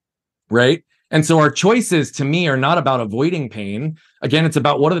 right? And so our choices to me are not about avoiding pain. Again, it's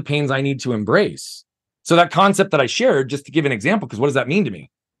about what are the pains I need to embrace. So that concept that I shared, just to give an example, because what does that mean to me?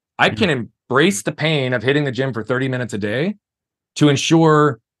 I can embrace the pain of hitting the gym for 30 minutes a day to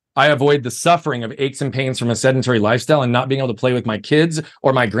ensure I avoid the suffering of aches and pains from a sedentary lifestyle and not being able to play with my kids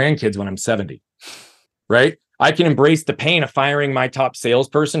or my grandkids when I'm 70, right? I can embrace the pain of firing my top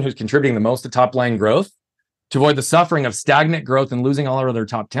salesperson who's contributing the most to top line growth to avoid the suffering of stagnant growth and losing all our other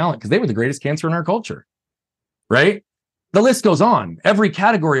top talent because they were the greatest cancer in our culture, right? The list goes on. Every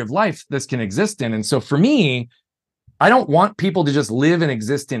category of life this can exist in. And so for me, I don't want people to just live and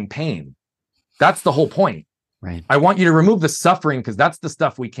exist in pain. That's the whole point. Right. I want you to remove the suffering because that's the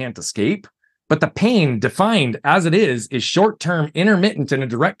stuff we can't escape. But the pain defined as it is short-term, intermittent, and a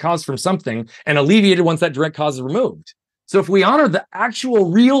direct cause from something and alleviated once that direct cause is removed. So if we honor the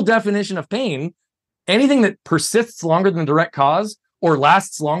actual real definition of pain, anything that persists longer than the direct cause or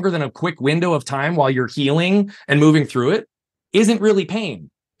lasts longer than a quick window of time while you're healing and moving through it isn't really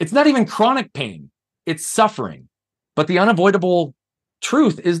pain. It's not even chronic pain. It's suffering. But the unavoidable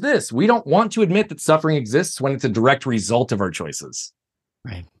truth is this. We don't want to admit that suffering exists when it's a direct result of our choices.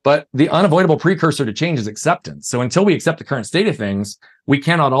 Right. But the unavoidable precursor to change is acceptance. So until we accept the current state of things, we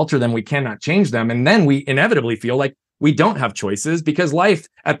cannot alter them. We cannot change them. And then we inevitably feel like we don't have choices because life,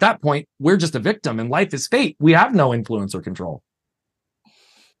 at that point, we're just a victim and life is fate. We have no influence or control.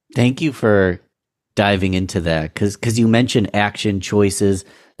 Thank you for diving into that because you mentioned action choices.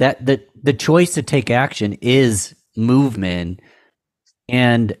 That the choice to take action is movement,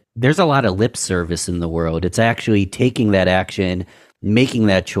 and there's a lot of lip service in the world. It's actually taking that action, making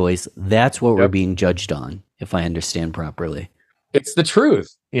that choice. That's what we're being judged on, if I understand properly. It's the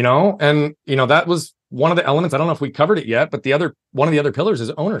truth, and that was one of the elements. I don't know if we covered it yet, but one of the other pillars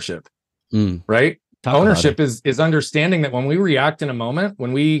is ownership, right? Ownership is understanding that when we react in a moment,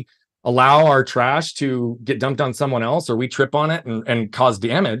 when we allow our trash to get dumped on someone else or we trip on it and cause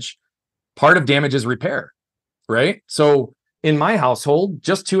damage, part of damage is repair, right? So in my household,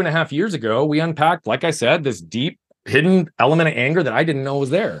 just 2.5 years ago, we unpacked, like I said, this deep hidden element of anger that I didn't know was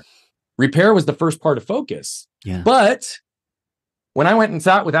there. Repair was the first part of focus. Yeah. But when I went and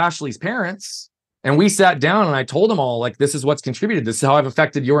sat with Ashley's parents, and we sat down and I told them all, like, this is what's contributed. This is how I've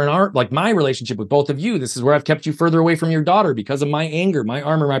affected my relationship with both of you. This is where I've kept you further away from your daughter because of my anger, my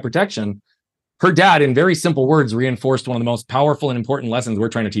armor, my protection. Her dad, in very simple words, reinforced one of the most powerful and important lessons we're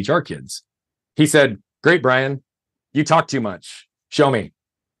trying to teach our kids. He said, "Great, Brian, you talk too much. Show me."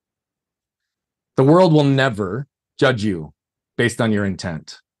 The world will never judge you based on your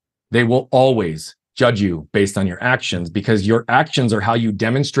intent. They will always judge you based on your actions because your actions are how you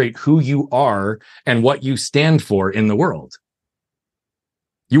demonstrate who you are and what you stand for in the world.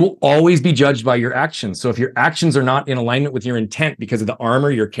 You will always be judged by your actions. So if your actions are not in alignment with your intent because of the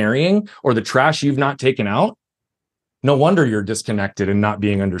armor you're carrying or the trash you've not taken out, no wonder you're disconnected and not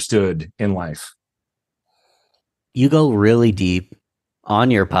being understood in life. You go really deep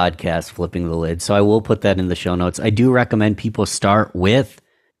on your podcast, Flipping the Lid. So I will put that in the show notes. I do recommend people start with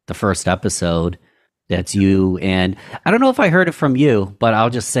the first episode. That's you. And I don't know if I heard it from you, but I'll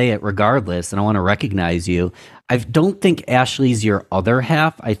just say it regardless. And I want to recognize you. I don't think Ashley's your other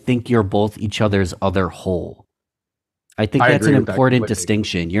half. I think you're both each other's other whole. I think that's an important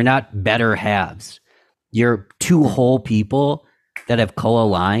distinction. You're not better halves. You're two whole people that have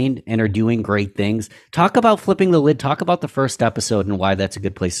co-aligned and are doing great things. Talk about Flipping the Lid. Talk about the first episode and why that's a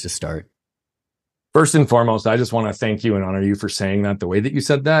good place to start. First and foremost, I just want to thank you and honor you for saying that. The way that you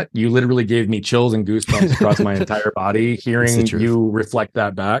said that, you literally gave me chills and goosebumps across my entire body, hearing you reflect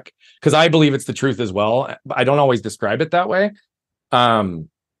that back. Because I believe it's the truth as well. I don't always describe it that way. Yeah,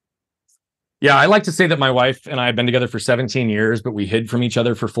 I like to say that my wife and I have been together for 17 years, but we hid from each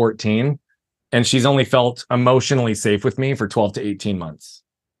other for 14. And she's only felt emotionally safe with me for 12 to 18 months.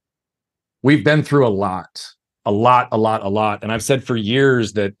 We've been through a lot. And I've said for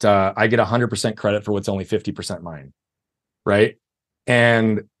years that I get 100% credit for what's only 50% mine, right?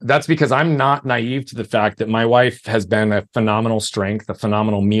 And that's because I'm not naive to the fact that my wife has been a phenomenal strength, a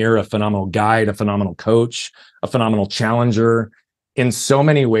phenomenal mirror, a phenomenal guide, a phenomenal coach, a phenomenal challenger in so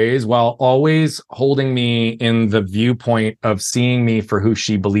many ways, while always holding me in the viewpoint of seeing me for who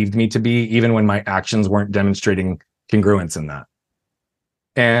she believed me to be, even when my actions weren't demonstrating congruence in that.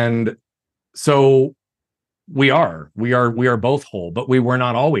 And so we are both whole, but we were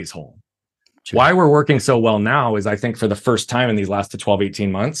not always whole. Sure. Why we're working so well now is I think for the first time in these last 12,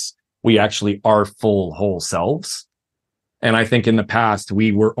 18 months, we actually are full, whole selves. And I think in the past,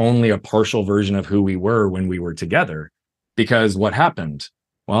 we were only a partial version of who we were when we were together. Because what happened?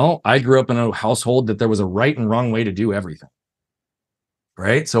 Well, I grew up in a household that there was a right and wrong way to do everything.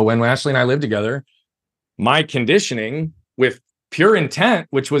 Right? So when Ashley and I lived together, my conditioning with pure intent,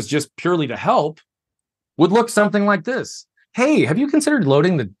 which was just purely to help, would look something like this. Hey, have you considered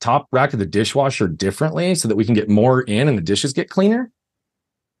loading the top rack of the dishwasher differently so that we can get more in and the dishes get cleaner?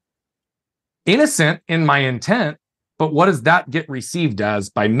 Innocent in my intent, but what does that get received as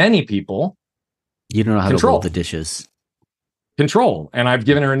by many people? You don't know how to load the dishes. Control. And I've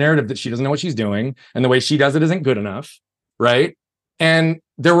given her a narrative that she doesn't know what she's doing and the way she does it isn't good enough, right? And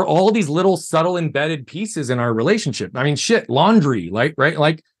there were all these little subtle embedded pieces in our relationship. I mean, laundry, right?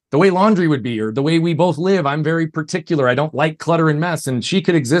 Like the way laundry would be, or the way we both live. I'm very particular. I don't like clutter and mess. And she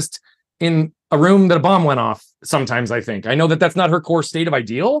could exist in a room that a bomb went off sometimes, I think. I know that that's not her core state of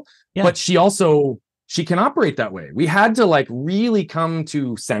ideal, but she can operate that way. We had to like really come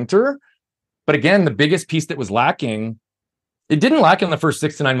to center. But again, the biggest piece that was lacking, it didn't lack in the first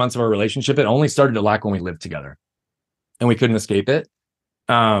 6 to 9 months of our relationship. It only started to lack when we lived together and we couldn't escape it.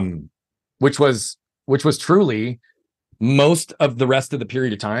 Which was truly most of the rest of the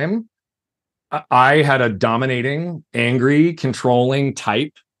period of time. I had a dominating, angry, controlling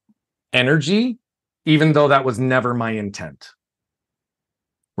type energy, even though that was never my intent.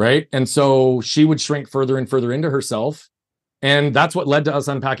 Right. And so she would shrink further and further into herself. And that's what led to us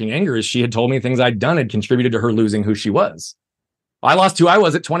unpacking anger, is she had told me things I'd done had contributed to her losing who she was. I lost who I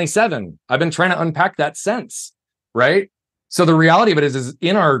was at 27. I've been trying to unpack that since, right? So the reality of it is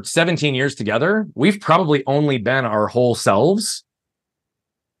in our 17 years together, we've probably only been our whole selves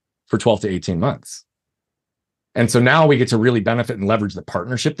for 12 to 18 months. And so now we get to really benefit and leverage the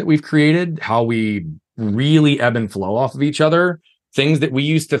partnership that we've created, how we really ebb and flow off of each other, things that we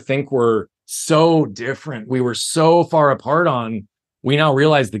used to think were so different, we were so far apart on, we now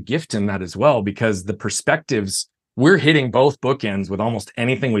realize the gift in that as well, because the perspectives, we're hitting both bookends with almost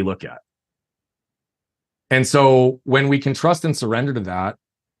anything we look at. And so when we can trust and surrender to that,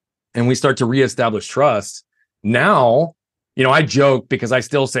 and we start to reestablish trust, now, I joke because I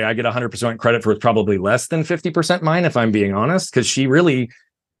still say I get 100% credit for it's probably less than 50% mine, if I'm being honest, because she really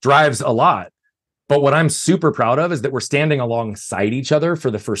drives a lot. But what I'm super proud of is that we're standing alongside each other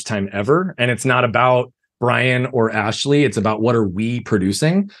for the first time ever. And it's not about Brian or Ashley. It's about, what are we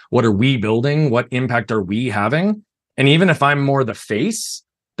producing? What are we building? What impact are we having? And even if I'm more the face,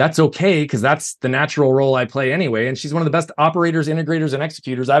 that's okay, because that's the natural role I play anyway. And she's one of the best operators, integrators, and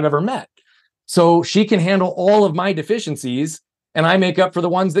executors I've ever met. So she can handle all of my deficiencies, and I make up for the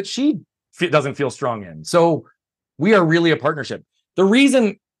ones that she doesn't feel strong in. So we are really a partnership. The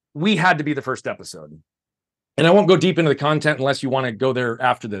reason we had to be the first episode, and I won't go deep into the content unless you want to go there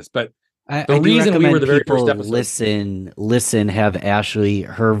after this, but the reason we were the very first episode. Listen, have Ashley,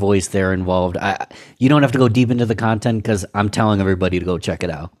 her voice there involved. You don't have to go deep into the content because I'm telling everybody to go check it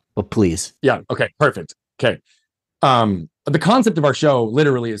out, but please. Yeah. Okay. Perfect. Okay. The concept of our show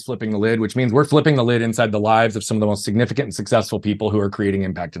literally is flipping the lid, which means we're flipping the lid inside the lives of some of the most significant and successful people who are creating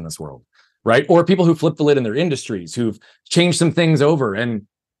impact in this world. right? Or people who flip the lid in their industries, who've changed some things over. And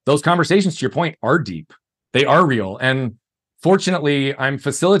those conversations, to your point, are deep. They are real. And fortunately, I'm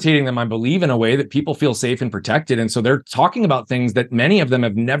facilitating them, I believe, in a way that people feel safe and protected. And so they're talking about things that many of them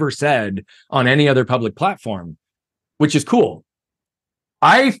have never said on any other public platform, which is cool.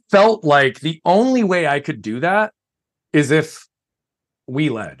 I felt like the only way I could do that is if we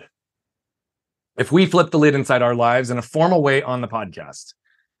led. If we flip the lid inside our lives in a formal way on the podcast.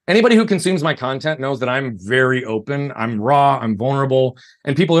 Anybody who consumes my content knows that I'm very open. I'm raw. I'm vulnerable.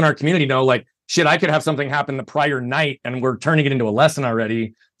 And people in our community know, like, shit, I could have something happen the prior night and we're turning it into a lesson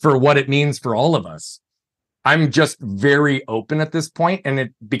already for what it means for all of us. I'm just very open at this point, and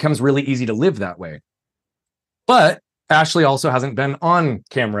it becomes really easy to live that way. But Ashley also hasn't been on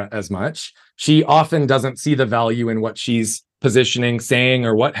camera as much. She often doesn't see the value in what she's positioning, saying,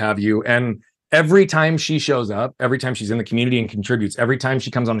 or what have you. And every time she shows up, every time she's in the community and contributes, every time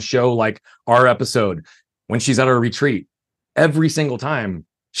she comes on a show like our episode, when she's at our retreat, every single time,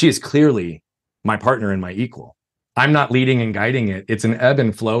 she is clearly my partner and my equal. I'm not leading and guiding it. It's an ebb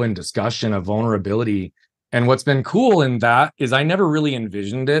and flow and discussion of vulnerability. And what's been cool in that is I never really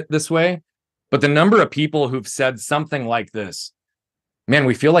envisioned it this way. But the number of people who've said something like this, man,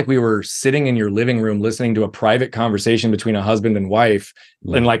 we feel like we were sitting in your living room listening to a private conversation between a husband and wife,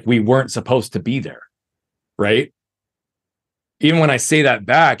 and like we weren't supposed to be there, right? Even when I say that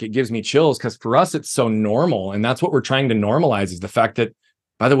back, it gives me chills, because for us, it's so normal. And that's what we're trying to normalize, is the fact that,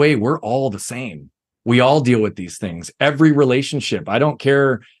 by the way, we're all the same. We all deal with these things. Every relationship, I don't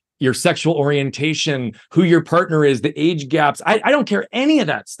care your sexual orientation, who your partner is, the age gaps. I don't care any of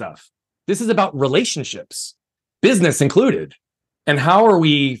that stuff. This is about relationships, business included. And how are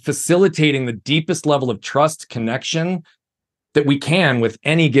we facilitating the deepest level of trust, connection that we can with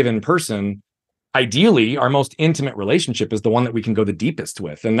any given person? Ideally, our most intimate relationship is the one that we can go the deepest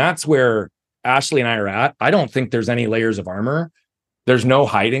with. And that's where Ashley and I are at. I don't think there's any layers of armor. There's no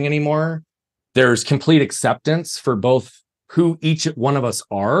hiding anymore. There's complete acceptance for both who each one of us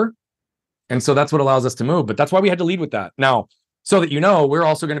are. And so that's what allows us to move. But that's why we had to lead with that. Now, so that you know, we're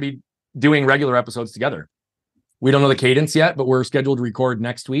also going to be doing regular episodes together. We don't know the cadence yet, but we're scheduled to record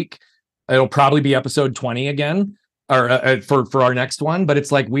next week. It'll probably be episode 20 again, or for our next one. But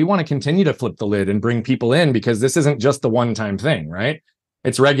it's like, we want to continue to flip the lid and bring people in, because this isn't just the one-time thing, right?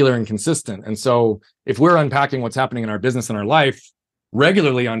 It's regular and consistent. And so if we're unpacking what's happening in our business and our life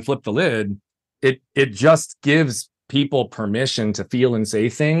regularly on Flip the Lid, it just gives people permission to feel and say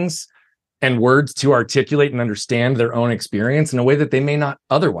things and words to articulate and understand their own experience in a way that they may not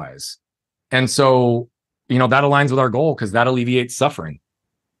otherwise. And so, you know, that aligns with our goal, because that alleviates suffering.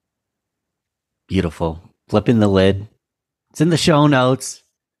 Beautiful. Flipping the lid. It's in the show notes.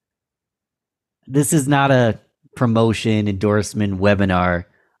 This is not a promotion, endorsement, webinar.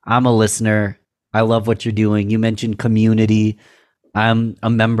 I'm a listener. I love what you're doing. You mentioned community. I'm a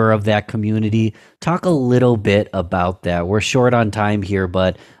member of that community. Talk a little bit about that. We're short on time here,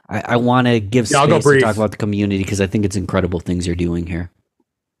 but I want to give space to talk about the community, because I think it's incredible things you're doing here.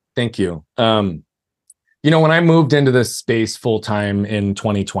 Thank you. You know, when I moved into this space full time in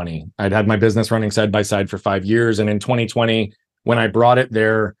 2020, I'd had my business running side by side for 5 years. And in 2020, when I brought it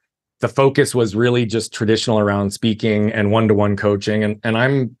there, the focus was really just traditional around speaking and one-to-one coaching. And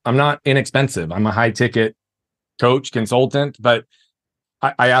I'm not inexpensive. I'm a high ticket coach, consultant, but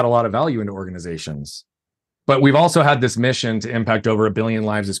I add a lot of value into organizations. But we've also had this mission to impact over 1 billion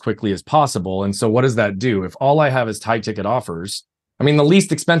lives as quickly as possible. And so what does that do? If all I have is high ticket offers, I mean, the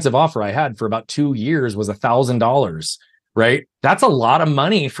least expensive offer I had for about 2 years was $1,000, right? That's a lot of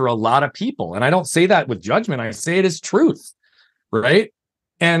money for a lot of people. And I don't say that with judgment. I say it as truth, right?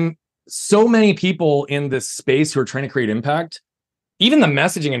 And so many people in this space who are trying to create impact, even the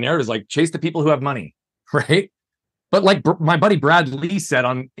messaging and narrative is like, chase the people who have money, right? But like my buddy Brad Lee said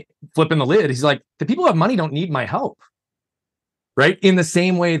on Flipping the Lid, he's like, the people who have money don't need my help, right? In the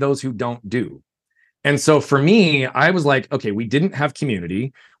same way those who don't do. And so for me, I was like, okay, we didn't have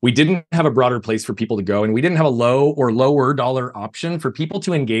community. We didn't have a broader place for people to go. And we didn't have a low or lower dollar option for people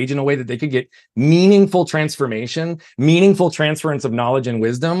to engage in a way that they could get meaningful transformation, meaningful transference of knowledge and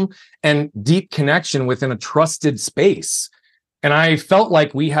wisdom, and deep connection within a trusted space. And I felt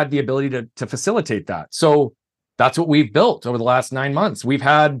like we had the ability to facilitate that. So that's what we've built over the last 9 months. We've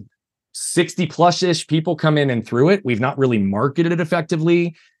had 60 plus-ish people come in and through it. We've not really marketed it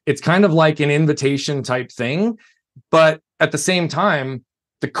effectively. It's kind of like an invitation type thing. But at the same time,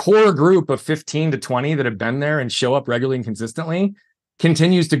 the core group of 15 to 20 that have been there and show up regularly and consistently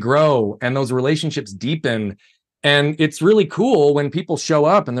continues to grow. And those relationships deepen. And it's really cool when people show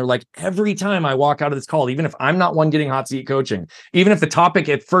up and they're like, every time I walk out of this call, even if I'm not one getting hot seat coaching, even if the topic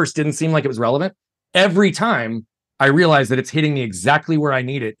at first didn't seem like it was relevant, every time I realize that it's hitting me exactly where I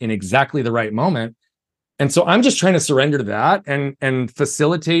need it in exactly the right moment. And so I'm just trying to surrender to that and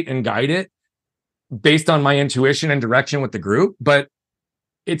facilitate and guide it based on my intuition and direction with the group. But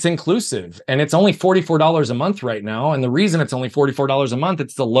it's inclusive, and it's only $44 a month right now. And the reason it's only $44 a month,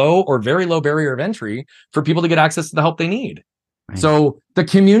 it's the low or very low barrier of entry for people to get access to the help they need. Right. So the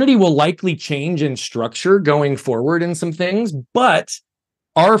community will likely change in structure going forward in some things, but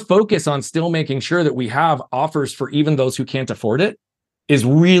our focus on still making sure that we have offers for even those who can't afford it is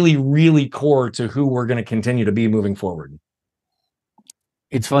really, really core to who we're going to continue to be moving forward.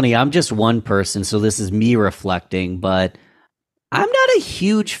 It's funny. I'm just one person, so this is me reflecting, but I'm not a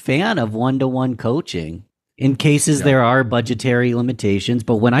huge fan of one-to-one coaching in cases there are budgetary limitations.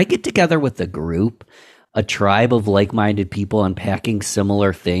 But when I get together with a group, a tribe of like-minded people unpacking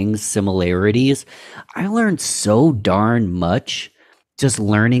similar things, similarities, I learned so darn much just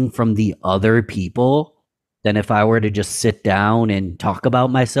learning from the other people than if I were to just sit down and talk about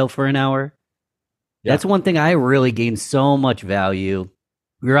myself for an hour. Yeah. That's one thing I really gained so much value,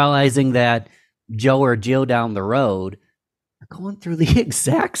 realizing that Joe or Jill down the road are going through the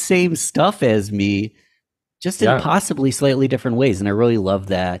exact same stuff as me, just in possibly slightly different ways. And I really love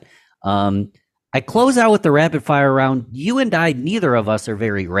that. I close out with the rapid fire round. You and I, neither of us are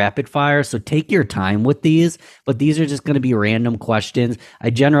very rapid fire, so take your time with these, but these are just going to be random questions. I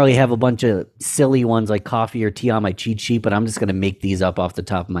generally have a bunch of silly ones like coffee or tea on my cheat sheet, but I'm just going to make these up off the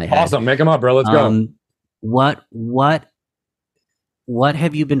top of my head. Awesome. Make them up, bro. Let's go. What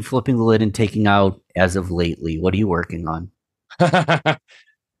have you been flipping the lid and taking out as of lately? What are you working on?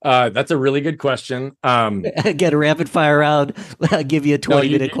 That's a really good question. Get a rapid fire round. I'll give you a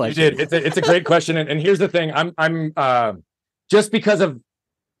 20-minute question. You did. It's a great question. And here's the thing. I'm just because of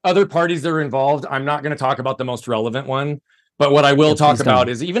other parties that are involved, I'm not going to talk about the most relevant one. But what I will talk about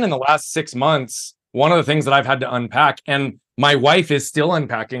is even in the last 6 months, one of the things that I've had to unpack, and my wife is still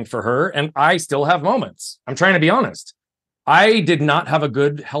unpacking for her, and I still have moments. I'm trying to be honest. I did not have a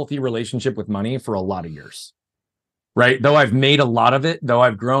good, healthy relationship with money for a lot of years. Right? Though I've made a lot of it, though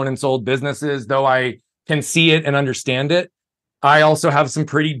I've grown and sold businesses, though I can see it and understand it, I also have some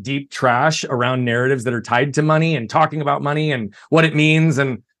pretty deep trash around narratives that are tied to money and talking about money and what it means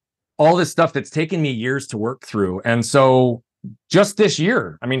and all this stuff that's taken me years to work through. And so just this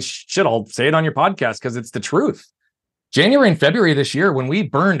year, I mean, shit, I'll say it on your podcast because it's the truth. January and February this year, when we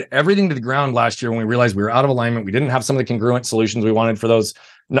burned everything to the ground last year, when we realized we were out of alignment, we didn't have some of the congruent solutions we wanted for those,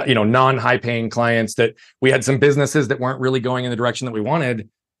 non-high paying clients, that we had some businesses that weren't really going in the direction that we wanted.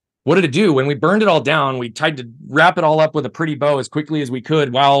 What did it do? When we burned it all down, we tried to wrap it all up with a pretty bow as quickly as we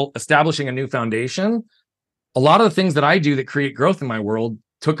could while establishing a new foundation. A lot of the things that I do that create growth in my world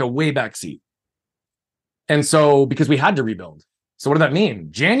took a way back seat. And so, because we had to rebuild. So what did that mean?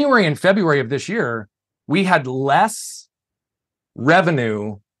 January and February of this year, we had less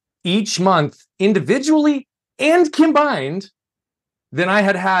revenue each month individually and combined than I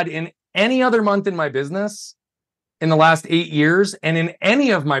had in any other month in my business in the last 8 years and in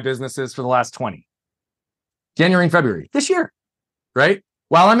any of my businesses for the last 20. January and February this year, right?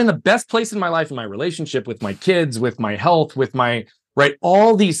 While I'm in the best place in my life, in my relationship with my kids, with my health, with my, right,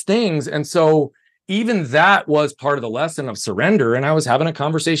 all these things. And so even that was part of the lesson of surrender. And I was having a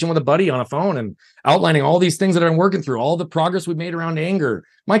conversation with a buddy on a phone and outlining all these things that I'm working through, all the progress we've made around anger.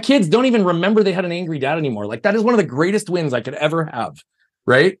 My kids don't even remember they had an angry dad anymore. Like, that is one of the greatest wins I could ever have,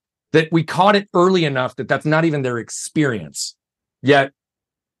 right? That we caught it early enough that that's not even their experience. Yet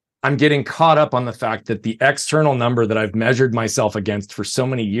I'm getting caught up on the fact that the external number that I've measured myself against for so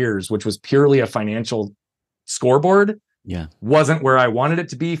many years, which was purely a financial scoreboard, wasn't where I wanted it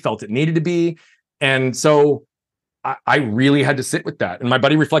to be, felt it needed to be. And so I really had to sit with that. And my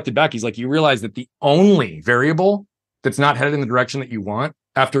buddy reflected back. He's like, you realize that the only variable that's not headed in the direction that you want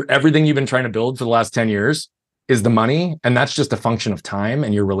after everything you've been trying to build for the last 10 years is the money. And that's just a function of time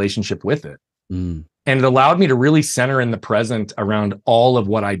and your relationship with it. And it allowed me to really center in the present around all of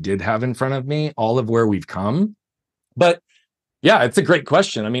what I did have in front of me, all of where we've come. But yeah, it's a great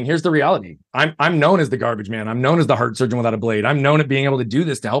question. I mean, here's the reality. I'm known as the garbage man. I'm known as the heart surgeon without a blade. I'm known at being able to do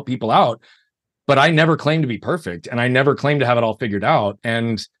this to help people out. But I never claimed to be perfect, and I never claimed to have it all figured out.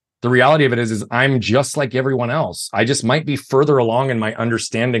 And the reality of it is I'm just like everyone else. I just might be further along in my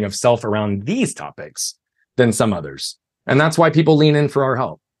understanding of self around these topics than some others. And that's why people lean in for our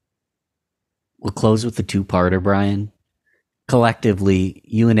help. We'll close with the two-parter, Brian. Collectively,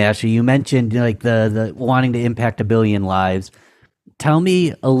 you and Ashley, you mentioned like the wanting to impact 1 billion lives. tell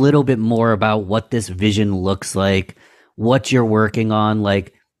me a little bit more about what this vision looks like, what you're working on.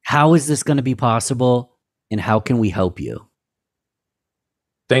 Like, how is this going to be possible, and how can we help you?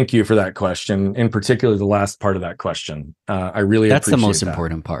 Thank you for that question. In particular, the last part of that question. I really That's the appreciate most that.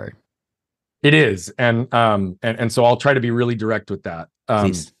 important part. It is. And so I'll try to be really direct with that.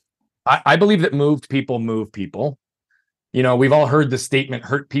 Please. I believe that moved people move people. You know, we've all heard the statement,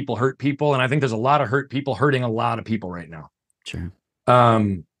 hurt people, and I think there's a lot of hurt people hurting a lot of people right now. Sure.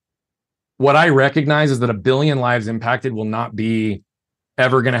 What I recognize is that 1 billion lives impacted will not be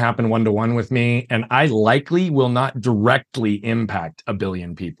ever going to happen one-to-one with me, and I likely will not directly impact 1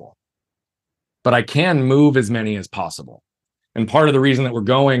 billion people, but I can move as many as possible. And part of the reason that we're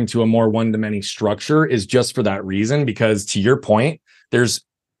going to a more one-to-many structure is just for that reason, because to your point, there's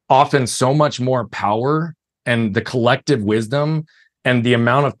often so much more power and the collective wisdom and the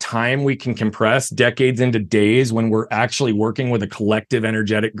amount of time we can compress decades into days when we're actually working with a collective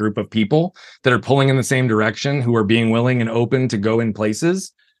energetic group of people that are pulling in the same direction, who are being willing and open to go in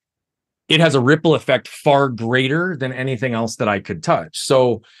places. It has a ripple effect far greater than anything else that I could touch.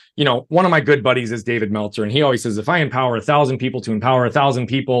 So, you know, one of my good buddies is David Meltzer, and he always says, if I empower 1,000 people to empower 1,000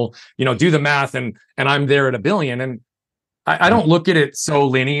 people, you know, do the math, and I'm there at 1 billion. And I don't look at it so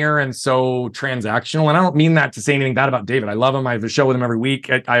linear and so transactional. And I don't mean that to say anything bad about David. I love him. I have a show with him every week.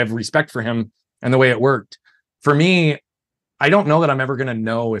 I have respect for him and the way it worked. For me, I don't know that I'm ever going to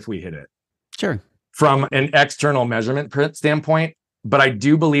know if we hit it. Sure. From an external measurement standpoint, but I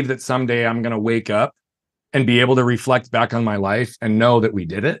do believe that someday I'm going to wake up and be able to reflect back on my life and know that we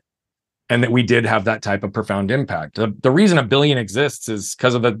did it and that we did have that type of profound impact. The reason 1 billion exists is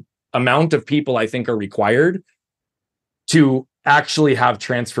because of the amount of people I think are required to actually have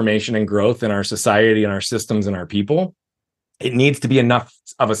transformation and growth in our society and our systems and our people. It needs to be enough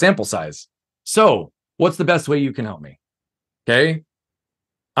of a sample size. So what's the best way you can help me? Okay.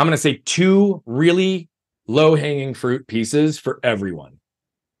 I'm going to say 2 really low-hanging fruit pieces for everyone.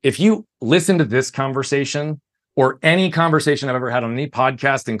 If you listen to this conversation or any conversation I've ever had on any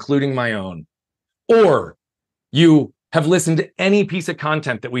podcast, including my own, or you have listened to any piece of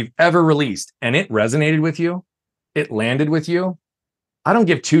content that we've ever released and it resonated with you, it landed with you, I don't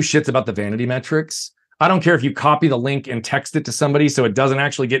give 2 shits about the vanity metrics. I don't care if you copy the link and text it to somebody so it doesn't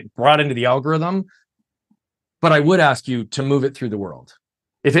actually get brought into the algorithm, but I would ask you to move it through the world.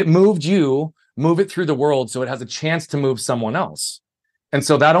 If it moved you, move it through the world so it has a chance to move someone else. And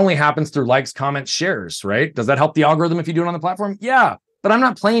so that only happens through likes, comments, shares, right? Does that help the algorithm if you do it on the platform? Yeah, but I'm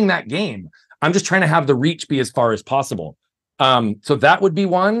not playing that game. I'm just trying to have the reach be as far as possible. So that would be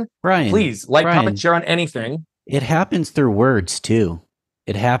one. Brian, please comment, share on anything. It happens through words too.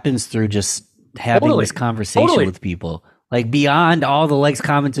 It happens through just having this conversation with people. Like beyond all the likes,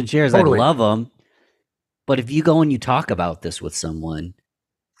 comments, and shares, I love them. But if you go and you talk about this with someone.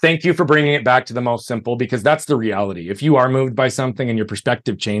 Thank you for bringing it back to the most simple, because that's the reality. If you are moved by something and your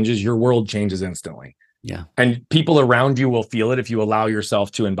perspective changes, your world changes instantly. Yeah. And people around you will feel it if you allow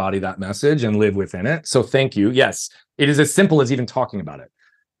yourself to embody that message and live within it. So thank you. Yes, it is as simple as even talking about it.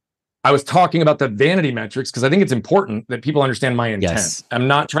 I was talking about the vanity metrics because I think it's important that people understand my intent. Yes. I'm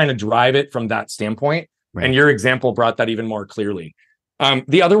not trying to drive it from that standpoint. Right. And your example brought that even more clearly.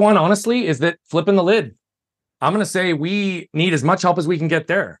 The other one, honestly, is that flipping the lid. I'm going to say we need as much help as we can get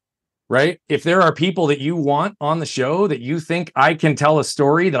there, right? If there are people that you want on the show that you think I can tell a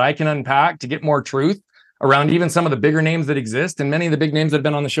story that I can unpack to get more truth around even some of the bigger names that exist and many of the big names that have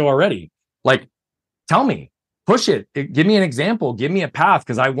been on the show already, like, tell me, push it. Give me an example, give me a path,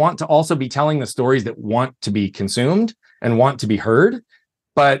 because I want to also be telling the stories that want to be consumed and want to be heard.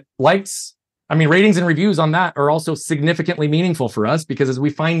 But ratings and reviews on that are also significantly meaningful for us, because as we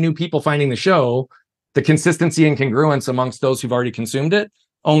find new people finding the show, the consistency and congruence amongst those who've already consumed it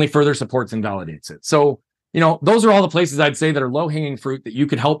only further supports and validates it. So, those are all the places I'd say that are low-hanging fruit that you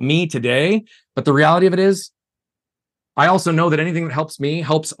could help me today. But the reality of it is, I also know that anything that helps me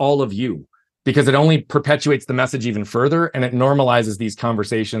helps all of you, because it only perpetuates the message even further, and it normalizes these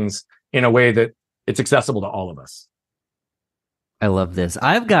conversations in a way that it's accessible to all of us. I love this.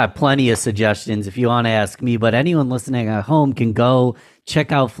 I've got plenty of suggestions if you want to ask me, but anyone listening at home can go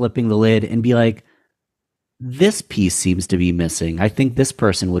check out Flipping the Lid and be like, this piece seems to be missing. I think this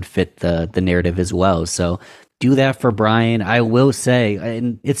person would fit the narrative as well. So do that for Brian. I will say,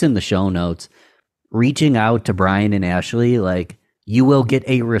 and it's in the show notes, reaching out to Brian and Ashley, like, you will get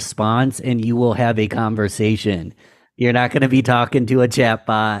a response and you will have a conversation. You're not going to be talking to a chat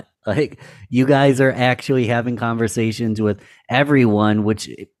bot. Like, you guys are actually having conversations with everyone, which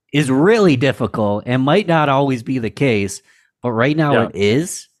is really difficult and might not always be the case. But right now it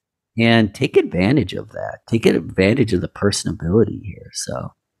is. and take advantage of that. Take advantage of the personability here. So, Thank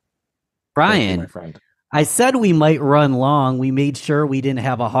you, Brian, my friend. I said we might run long. We made sure we didn't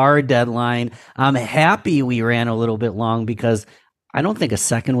have a hard deadline. I'm happy we ran a little bit long because I don't think a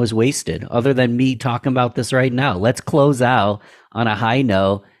second was wasted other than me talking about this right now. Let's close out on a high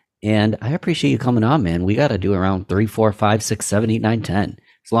note. And I appreciate you coming on, man. We got to do around 3, 4, 5, 6, 7, 8, 9, 10.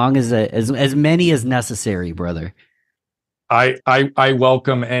 As long as many as necessary, brother. I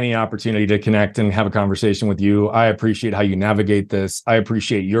welcome any opportunity to connect and have a conversation with you. I appreciate how you navigate this. I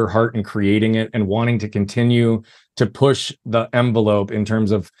appreciate your heart in creating it and wanting to continue to push the envelope in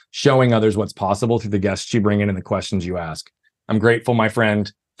terms of showing others what's possible through the guests you bring in and the questions you ask. I'm grateful, my friend.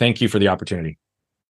 Thank you for the opportunity.